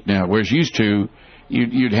 It's cheap now, whereas used to,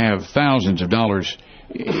 you'd have thousands of dollars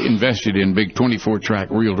invested in big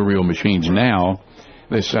 24-track reel-to-reel machines. Now,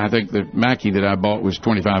 I think the Mackie that I bought was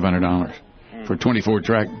 $2,500 for a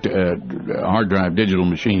 24-track hard drive digital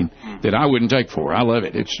machine that I wouldn't take for. I love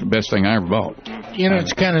it. It's the best thing I ever bought. You know,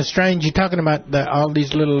 it's kind of strange. You're talking about all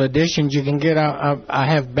these little additions you can get. I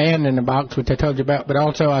have Band in a Box, which I told you about, but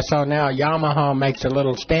also I saw now Yamaha makes a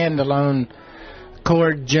little standalone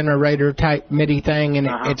chord generator type MIDI thing, and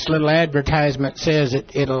its little advertisement says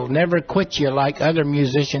it'll never quit you like other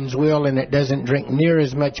musicians will, and it doesn't drink near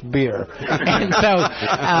as much beer. And so,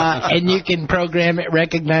 and you can program it,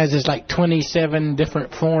 recognizes like 27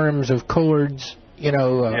 different forms of chords, you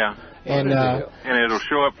know. And it'll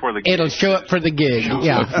show up for the gig. It'll show up for the gig.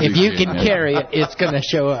 If you can carry it, it's going to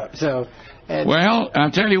show up. So. Well,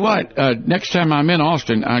 I'll tell you what. Next time I'm in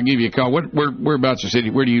Austin, I'll give you a call. Whereabouts the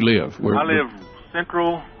city? Where do you live? I live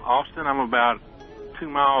Central Austin. I'm about 2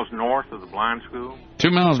 miles north of the blind school.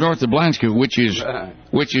 2 miles north of the blind school, which is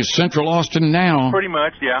Central Austin now. Pretty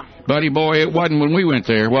much, yeah. Buddy boy, it wasn't when we went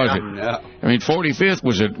there, was it? No. I mean, 45th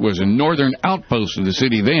was a northern outpost of the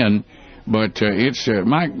city then, but it's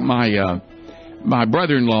my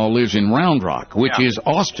brother-in-law lives in Round Rock, which is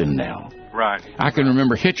Austin now. Right. I can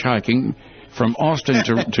remember hitchhiking from Austin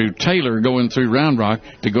to Taylor, going through Round Rock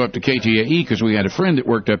to go up to KTAE because we had a friend that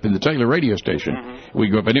worked up in the Taylor radio station. We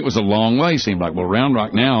go up, and it was a long way. Seemed like, well, Round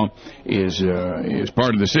Rock now is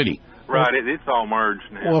part of the city. Right, it's all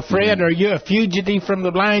merged now. Well, Fred, are you a fugitive from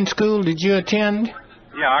the blind school? Did you attend?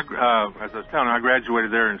 Yeah, as I was telling you, I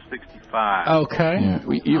graduated there in '65. Okay. Yeah.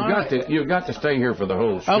 You've got to stay here for the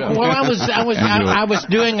whole show. Well, I was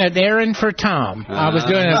doing an errand for Tom. I was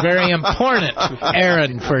doing a very important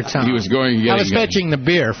errand for Tom. He was going. I was fetching the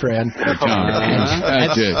beer, Fred. For Tom.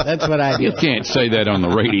 That's what I did. You can't say that on the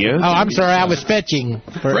radio. Oh, I'm sorry. I was fetching.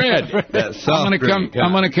 Fred,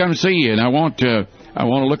 I'm going to come see you, and I want to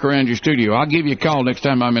look around your studio. I'll give you a call next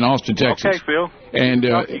time I'm in Austin, Texas. Okay, Phil. And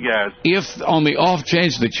talk to you guys. If on the off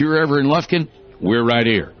chance that you're ever in Lufkin, we're right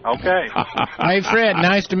here. Okay. Hey, Fred,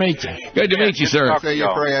 nice to meet you. Good to meet you, sir. Talk to you,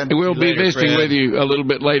 Fred. We'll be visiting with you a little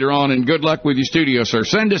bit later on, and good luck with your studio, sir.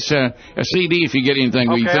 Send us a CD if you get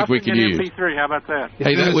anything we think we could use. MP3. How about that?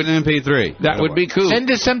 Hey, that would an MP3. That would be cool.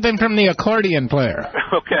 Send us something from the accordion player.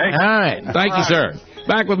 Okay. All right. Thank you, sir.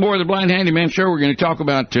 Back with more of the Blind Handyman Show. We're going to talk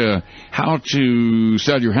about how to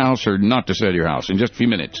sell your house or not to sell your house in just a few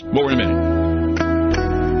minutes. More in a minute.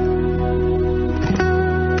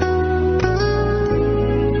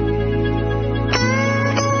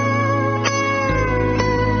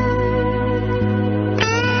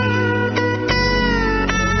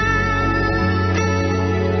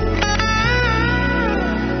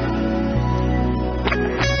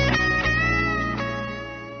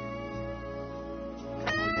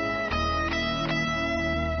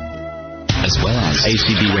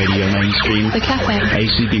 ACB Radio Mainstream, The Cafe,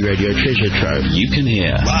 ACB Radio Treasure Trove. You can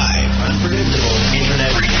hear live, unpredictable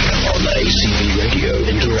internet radio on the ACB Radio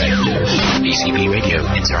Interactive. ACB Radio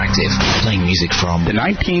Interactive, playing music from the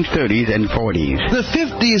 1930s and 40s, the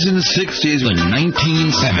 50s and 60s, the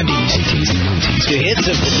 1970s, 80s and 90s, the hits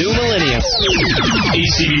of the new millennium.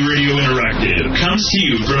 ACB Radio Interactive comes to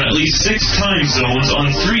you from at least 6 time zones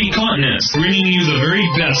on 3 continents, bringing you the very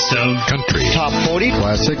best of country, top 40,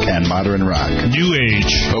 classic and modern rock, new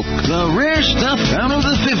age, folk, the rare stuff out of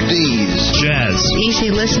the 50s, jazz,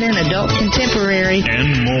 easy listening, adult contemporary,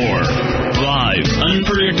 and more. Live,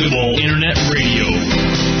 unpredictable internet radio.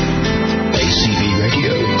 ACB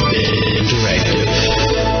Radio Interactive.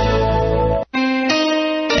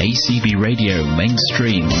 ACB Radio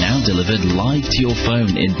Mainstream now delivered live to your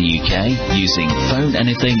phone in the UK using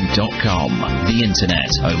PhoneAnything.com. The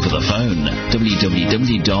internet over the phone.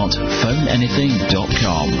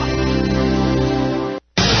 www.phoneanything.com.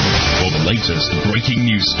 For the latest breaking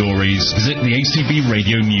news stories, visit the ACB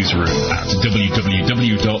Radio Newsroom at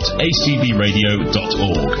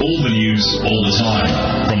www.acbradio.org. All the news, all the time.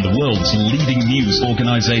 From the world's leading news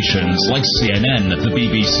organizations like CNN, the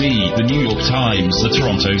BBC, the New York Times, the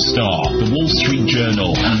Toronto Star, the Wall Street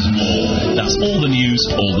Journal, and more. That's all the news,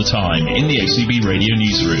 all the time in the ACB Radio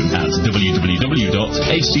Newsroom at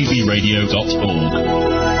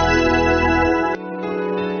www.acbradio.org.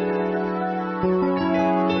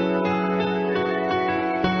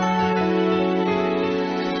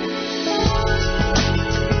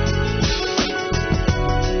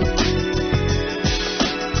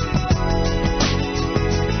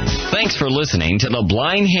 Thanks for listening to The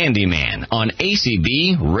Blind Handyman on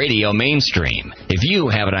ACB Radio Mainstream. If you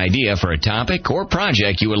have an idea for a topic or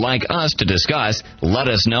project you would like us to discuss, let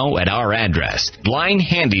us know at our address,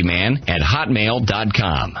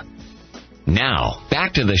 blindhandyman@hotmail.com. Now,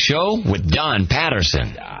 back to the show with Don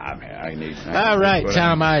Patterson. All right,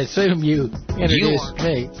 Tom, I assume you introduced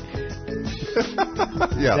me.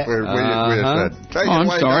 Yeah, we said, take it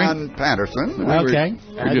away, Don Patterson. Okay.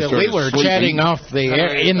 We were chatting off the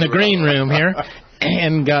air in the green room here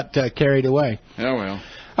and got carried away. Oh, well.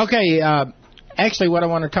 Okay, actually what I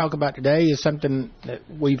want to talk about today is something that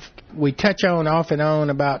we touch on off and on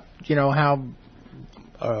about, how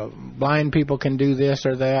blind people can do this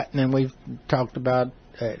or that, and then we've talked about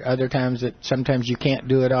other times that sometimes you can't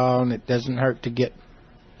do it all and it doesn't hurt to get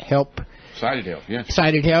help. Sighted help, yes.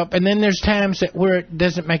 Sighted help. And then there's times where it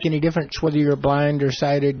doesn't make any difference whether you're blind or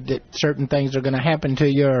sighted, that certain things are going to happen to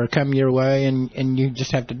you or come your way, and you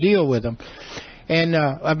just have to deal with them. And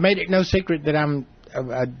I've made it no secret that I've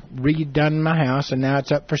redone my house, and now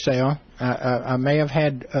it's up for sale. I may have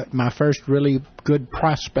had my first really good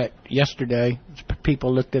prospect yesterday.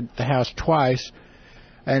 People looked at the house twice,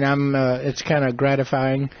 and it's kind of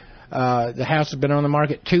gratifying. The house has been on the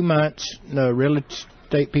market 2 months. The real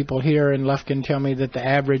estate people here in Lufkin tell me that the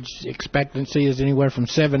average expectancy is anywhere from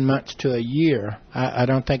 7 months to a year. I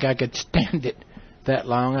don't think I could stand it that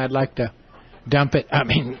long. I'd like to dump it,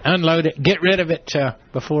 unload it, get rid of it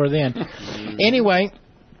before then. Anyway,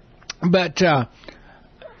 but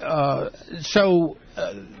so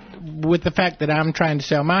with the fact that I'm trying to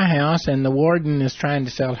sell my house and the warden is trying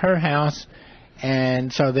to sell her house,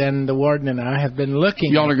 and so then the warden and I have been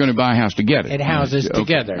looking. Y'all are going to buy a house together. At houses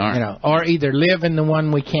together, right. Or either live in the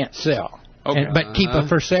one we can't sell, but keep a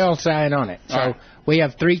for sale sign on it. So we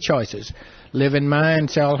have three choices. Live in mine,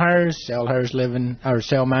 sell hers, live in, or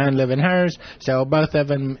sell mine, live in hers, sell both of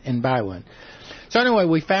them and buy one. So anyway,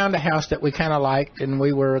 we found a house that we kind of liked, and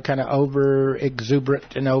we were kind of over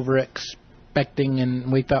exuberant and over expecting,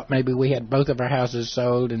 and we thought maybe we had both of our houses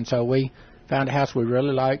sold, and so we found a house we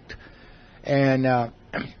really liked, and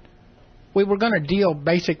we were going to deal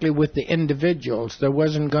basically with the individuals. There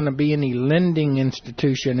wasn't going to be any lending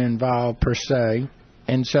institution involved per se,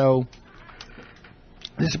 and so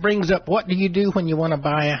this brings up, what do you do when you want to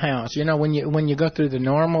buy a house? When you go through the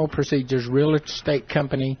normal procedures, real estate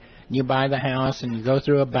company, you buy the house and you go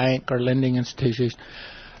through a bank or lending institutions,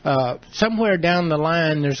 somewhere down the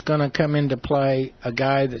line there's going to come into play a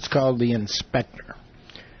guy that's called the inspector.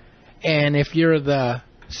 And if you're the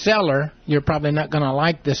seller, you're probably not going to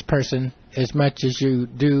like this person as much as you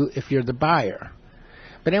do if you're the buyer.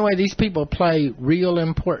 But anyway, these people play real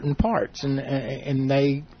important parts, and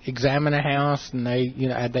they examine a house, and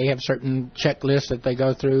they have certain checklists that they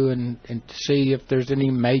go through and to see if there's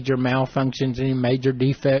any major malfunctions, any major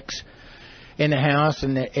defects in the house,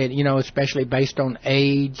 and especially based on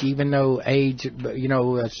age. Even though age,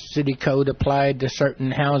 a city code applied to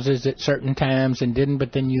certain houses at certain times and didn't,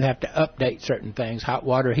 but then you have to update certain things. Hot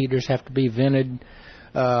water heaters have to be vented,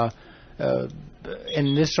 and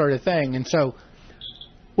this sort of thing, and so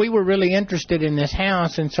we were really interested in this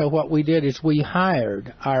house, and so what we did is we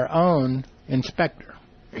hired our own inspector.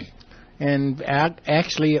 And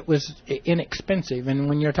actually it was inexpensive, and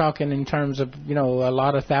when you're talking in terms of, a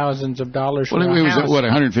lot of thousands of dollars for a house. It was, what,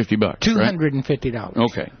 $150? $250.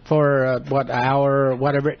 Okay. For, an hour or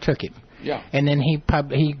whatever it took him. Yeah. And then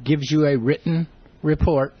he gives you a written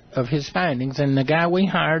report of his findings, and the guy we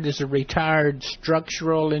hired is a retired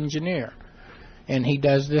structural engineer. And he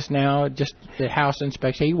does this now, just the house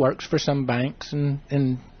inspection. He works for some banks and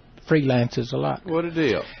freelances a lot. What a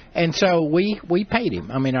deal. And so we paid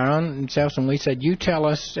him. our own selves, and we said, you tell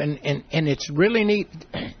us. And it's really neat.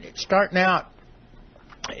 Starting out,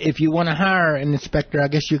 if you want to hire an inspector, I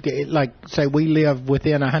guess you could, say we live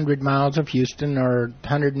within 100 miles of Houston or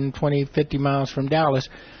 120, 50 miles from Dallas.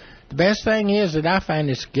 The best thing is that I find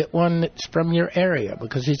is get one that's from your area,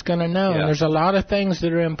 because he's going to know. Yeah. And there's a lot of things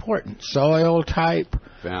that are important. Soil type.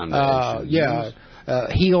 Foundation.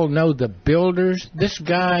 He'll know the builders. This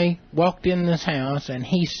guy walked in this house and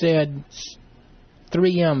he said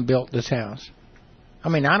 3M built this house. I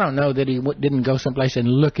don't know that he didn't go someplace and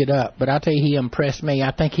look it up, but I'll tell you, he impressed me.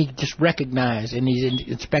 I think he just recognized, and he's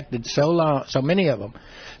inspected so many of them.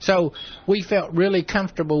 So we felt really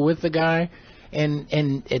comfortable with the guy.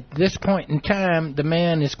 And at this point in time, the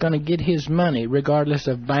man is going to get his money regardless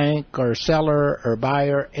of bank or seller or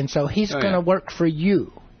buyer. And so he's going to work for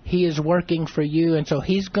you. He is working for you. And so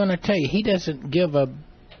he's going to tell you. He doesn't give a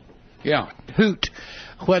hoot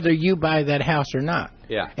whether you buy that house or not.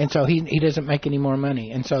 Yeah. And so he doesn't make any more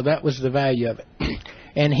money. And so that was the value of it.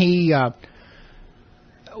 And he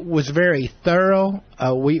was very thorough.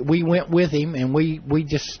 We went with him, and we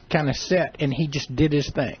just kind of sat, and he just did his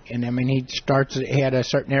thing. And he had a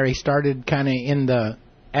certain area. He started kind of in the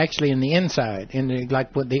inside,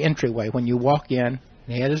 with the entryway when you walk in.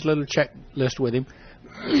 He had his little checklist with him,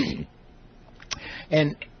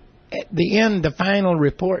 and at the end, the final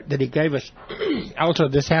report that he gave us, also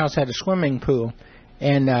this house had a swimming pool,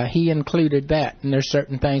 and he included that. And there's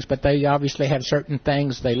certain things, but they obviously have certain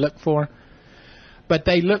things they look for. But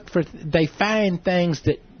they find things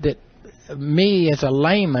that me as a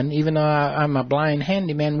layman, even though I'm a blind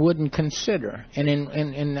handyman, wouldn't consider.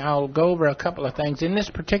 And I'll go over a couple of things. In this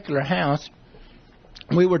particular house,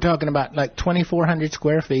 we were talking about like 2,400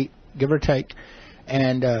 square feet, give or take,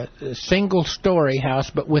 and a single-story house,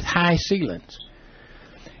 but with high ceilings.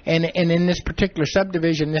 And in this particular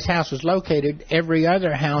subdivision, this house was located. Every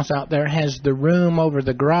other house out there has the room over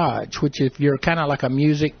the garage, which if you're kind of like a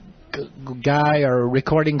music guy or a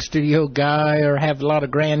recording studio guy or have a lot of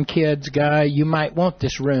grandkids guy, you might want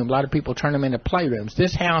this room. A lot of people turn them into playrooms.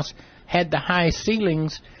 This house had the high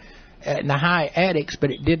ceilings and the high attics, but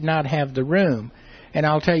it did not have the room. And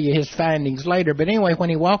I'll tell you his findings later. But anyway, when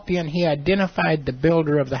he walked in, he identified the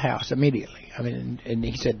builder of the house immediately. I mean, and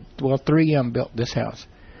he said, well, 3M built this house.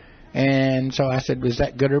 And so I said, was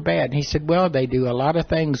that good or bad? And he said, well, they do a lot of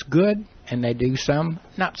things good, and they do some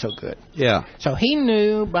not so good. Yeah. So he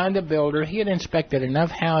knew by the builder, he had inspected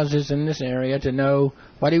enough houses in this area to know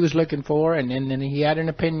what he was looking for, and then he had an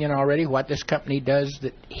opinion already what this company does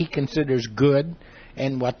that he considers good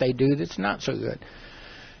and what they do that's not so good.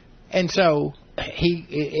 And so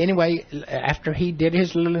anyway, after he did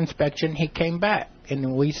his little inspection, he came back.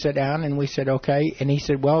 And we sat down and we said, okay. And he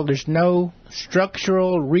said, well, there's no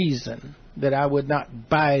structural reason that I would not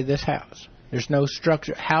buy this house. There's no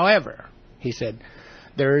structure. However, he said,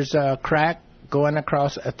 there's a crack going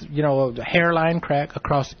across, a hairline crack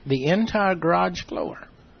across the entire garage floor,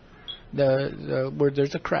 where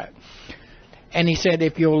there's a crack. And he said,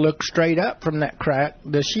 if you'll look straight up from that crack,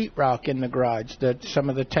 the sheetrock in the garage, some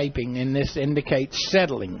of the taping, and this indicates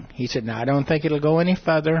settling. He said, now, I don't think it'll go any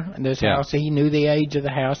further in this house. He knew the age of the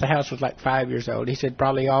house. The house was like 5 years old. He said,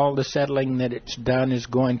 probably all the settling that it's done is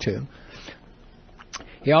going to.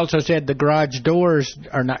 He also said the garage doors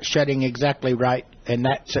are not shutting exactly right, and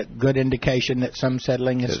that's a good indication that some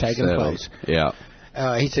settling has taken place. Yeah.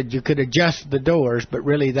 He said you could adjust the doors, but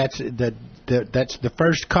really that's the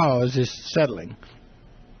first cause is settling.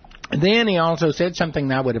 And then he also said something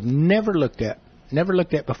that I would have never looked at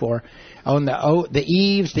before, on the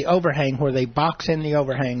eaves, the overhang where they box in the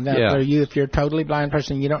overhang. Now, if you're a totally blind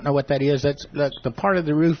person, you don't know what that is. That's the part of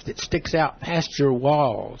the roof that sticks out past your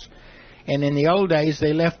walls. And in the old days,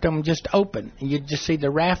 they left them just open. And you'd just see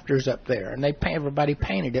the rafters up there. And everybody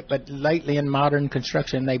painted it. But lately in modern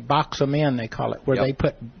construction, they box them in, they call it, where they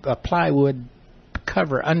put a plywood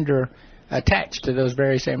cover attached to those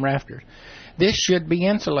very same rafters. This should be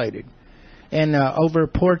insulated. And over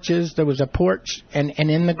porches, there was a porch. And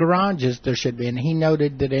in the garages, there should be. And he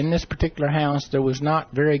noted that in this particular house, there was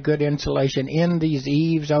not very good insulation in these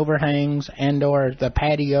eaves, overhangs, and or the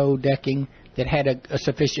patio decking that had a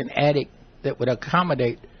sufficient attic that would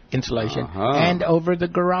accommodate insulation, and over the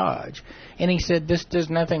garage. And he said this does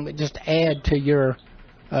nothing but just add to your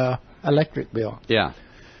electric bill. Yeah,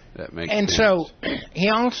 that makes sense. And so he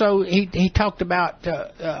also he talked about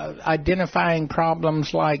identifying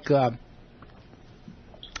problems like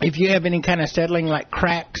if you have any kind of settling like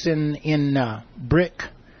cracks in brick.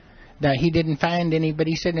 Now, he didn't find any, but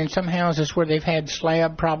he said in some houses where they've had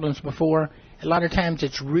slab problems before, a lot of times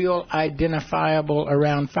it's real identifiable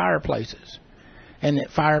around fireplaces, and that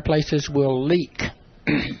fireplaces will leak.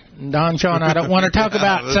 Don Sean, I don't want to talk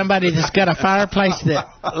about somebody that's got a fireplace that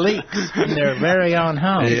leaks in their very own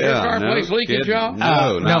home. Is your fireplace leaking, Joe?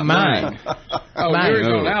 No, mine. Yours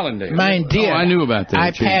on Allendale. Mine did. Oh, I knew about that.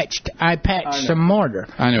 I patched some mortar.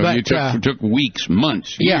 I know. But, it took weeks,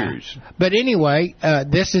 months, years. But anyway,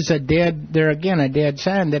 this is a dead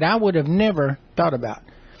sign that I would have never thought about.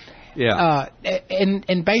 Yeah.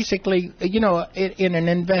 And basically, in an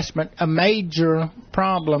investment, a major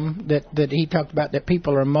problem that he talked about that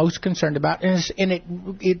people are most concerned about, and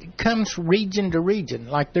it comes region to region.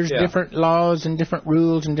 Like there's different laws and different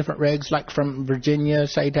rules and different regs, like from Virginia,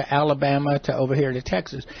 say, to Alabama to over here to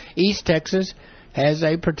Texas. East Texas has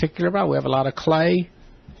a particular problem. We have a lot of clay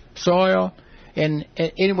soil. And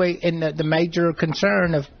anyway, the major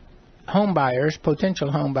concern of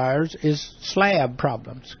potential home buyers, is slab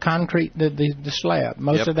problems. Concrete, the slab.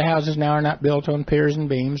 Most of the houses now are not built on piers and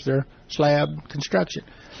beams. They're slab construction.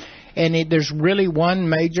 And there's really one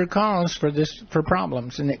major cause for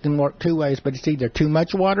problems, and it can work two ways, but it's either too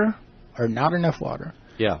much water or not enough water.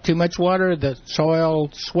 Yeah. Too much water, the soil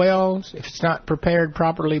swells if it's not prepared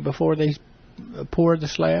properly before they pour the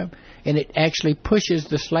slab, and it actually pushes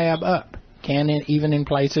the slab up. Even in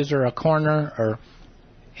places or a corner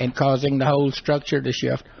and causing the whole structure to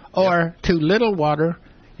shift. Or too little water,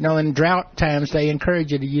 in drought times, they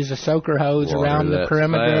encourage you to use a soaker hose around the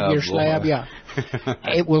perimeter of your slab. Yeah,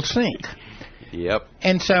 it will sink. Yep.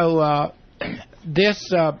 And so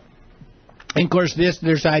this, of course,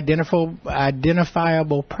 there's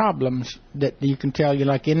identifiable problems that you can tell you,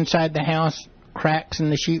 like inside the house, cracks in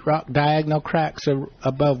the sheetrock, diagonal cracks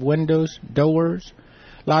above windows, doors.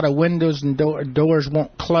 A lot of windows and doors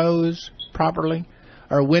won't close properly,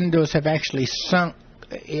 or windows have actually sunk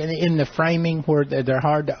in the framing where they're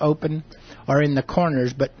hard to open, or in the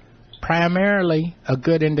corners. But primarily, a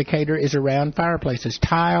good indicator is around fireplaces.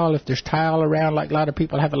 Tile, if there's tile around, like a lot of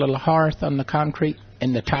people have a little hearth on the concrete,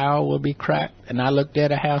 and the tile will be cracked. And I looked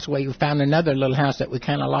at a house where we found another little house that we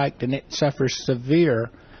kind of liked, and it suffers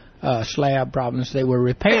severe slab problems. They were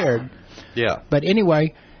repaired. Yeah. But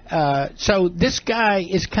anyway, so this guy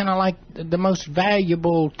is kind of like the most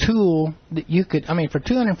valuable tool that you could, I mean, for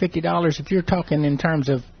 $250, if you're talking in terms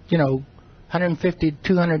of, $150,000,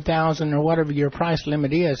 $200,000 or whatever your price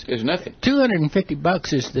limit is. It's nothing.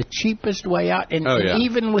 $250 is the cheapest way out. And, and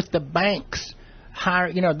even with the banks,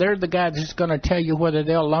 they're the guys that's going to tell you whether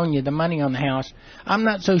they'll loan you the money on the house. I'm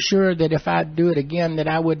not so sure that if I'd do it again that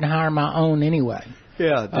I wouldn't hire my own anyway.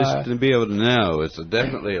 Yeah, just to be able to know, it's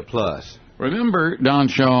definitely a plus. Remember, Don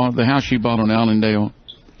Shaw, the house she bought on Allendale?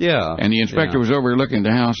 Yeah. And the inspector was over looking at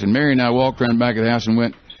the house, and Mary and I walked around the back of the house and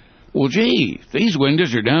went, well, gee, these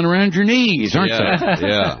windows are down around your knees, aren't they?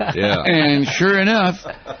 Yeah. And sure enough,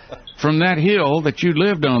 from that hill that you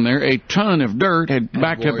lived on there, a ton of dirt had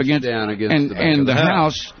backed up against the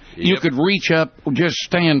house. You could reach up, just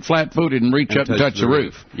stand flat-footed and reach up and touch the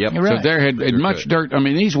roof. Yep. So there had much dirt. I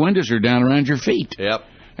mean, these windows are down around your feet. Yep.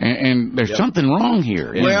 And there's something wrong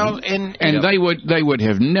here. Well, they would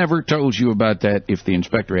have never told you about that if the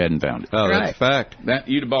inspector hadn't found it. Oh, that's a fact. That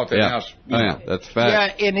you'd have bought that house. Yeah, that's a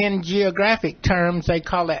fact. Yeah, and in geographic terms, they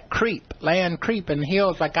call that creep, land creep in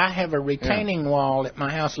hills. Like I have a retaining wall at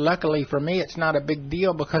my house. Luckily for me, it's not a big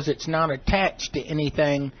deal because it's not attached to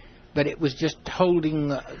anything, but it was just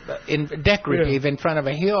holding decorative in front of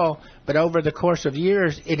a hill. But over the course of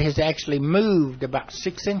years, it has actually moved about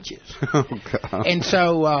 6 inches. Oh, God. And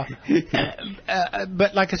so,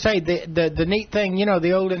 but like I say, the neat thing,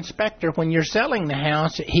 the old inspector, when you're selling the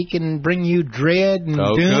house, he can bring you dread and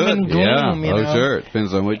doom and gloom. Yeah, sure. It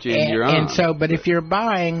depends on which end you're on. And so, but if you're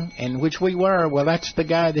buying, and which we were, well, that's the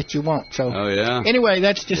guy that you want. So, anyway,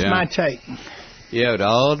 that's just my take. Yeah, it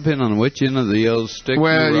all depends on which end of the old stick.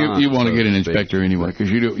 Well, you want to get an inspector anyway,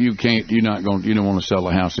 because you don't want to sell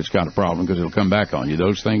a house that's got a problem because it'll come back on you.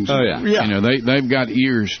 Those things. Oh yeah. They've got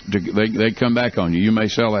ears. They come back on you. You may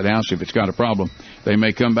sell that house if it's got a problem. They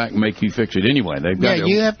may come back and make you fix it anyway.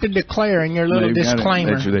 You have to declare in your little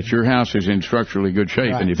disclaimer that your house is in structurally good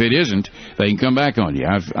shape, and if it isn't, they can come back on you.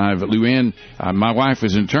 Luann, my wife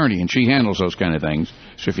is an attorney, and she handles those kind of things.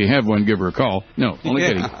 So if you have one, give her a call. No, only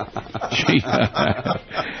kidding.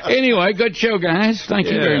 Anyway, good show, guys. Thank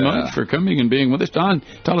you very much for coming and being with us. Don,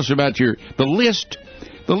 tell us about the list.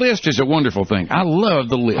 The list is a wonderful thing. I love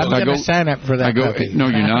the list. I'm going to sign up for that. No,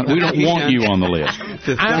 you're not. We don't want you on the list.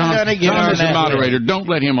 I'm going to get on that moderator. Don't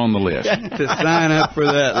let him on the list. To sign up for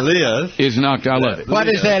that list is not. I love it. What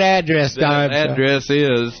is that address, Don? That address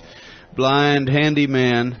is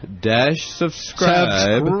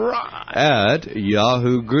blindhandyman-subscribe at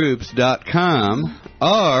yahoogroups.com.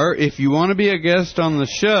 Or if you want to be a guest on the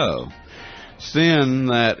show, send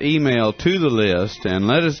that email to the list and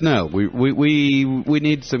let us know. We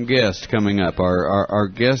need some guests coming up. Our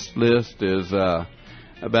guest list is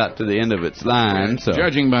about to the end of its line. So.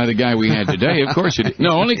 Judging by the guy we had today, of course it is.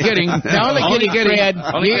 No, only kidding. Only kidding, Fred.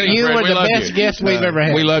 You were the best guest we've ever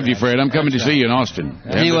had. We loved you, Fred. I'm coming to see you in Austin.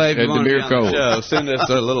 Anyway, if you want to be on the show, send us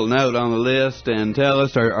a little note on the list and tell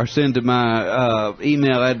us, or send to my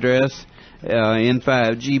email address,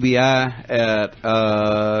 N5GBI at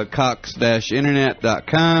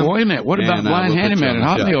cox-internet.com. Wait a minute. What about blindhandyman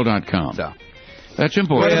at hotmail.com? So. That's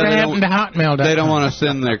important. Whatever happened to Hotmail.com? They don't want to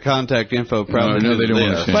send their contact info probably. No, they don't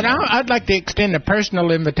want to send. But I'd like to extend a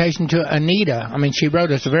personal invitation to Anita. I mean, she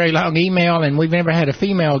wrote us a very long email, and we've never had a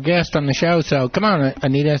female guest on the show. So come on,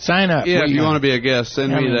 Anita, sign up. Yeah, if you want to be a guest,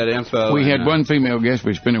 send me that info. We had one female guest, but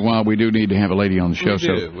it's been a while. We do need to have a lady on the show.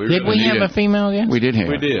 Did we have a female guest? We did have.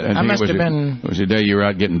 We did. I must have been. It was the day you were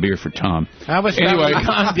out getting beer for Tom. I was. Anyway,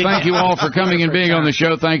 thank you all for coming and being on the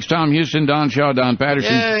show. Thanks, Tom Houston, Don Shaw, Don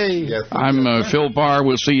Patterson. Yay. I'm Phil Parr.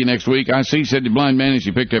 We'll see you next week. I see, said the blind man as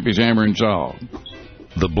he picked up his hammer and saw.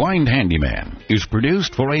 The Blind Handyman is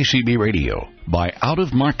produced for ACB Radio by Out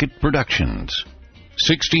of Market Productions.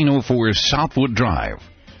 1604 Southwood Drive,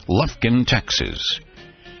 Lufkin, Texas.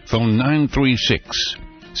 Phone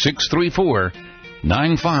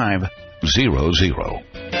 936-634-9500.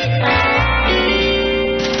 888-866-8200.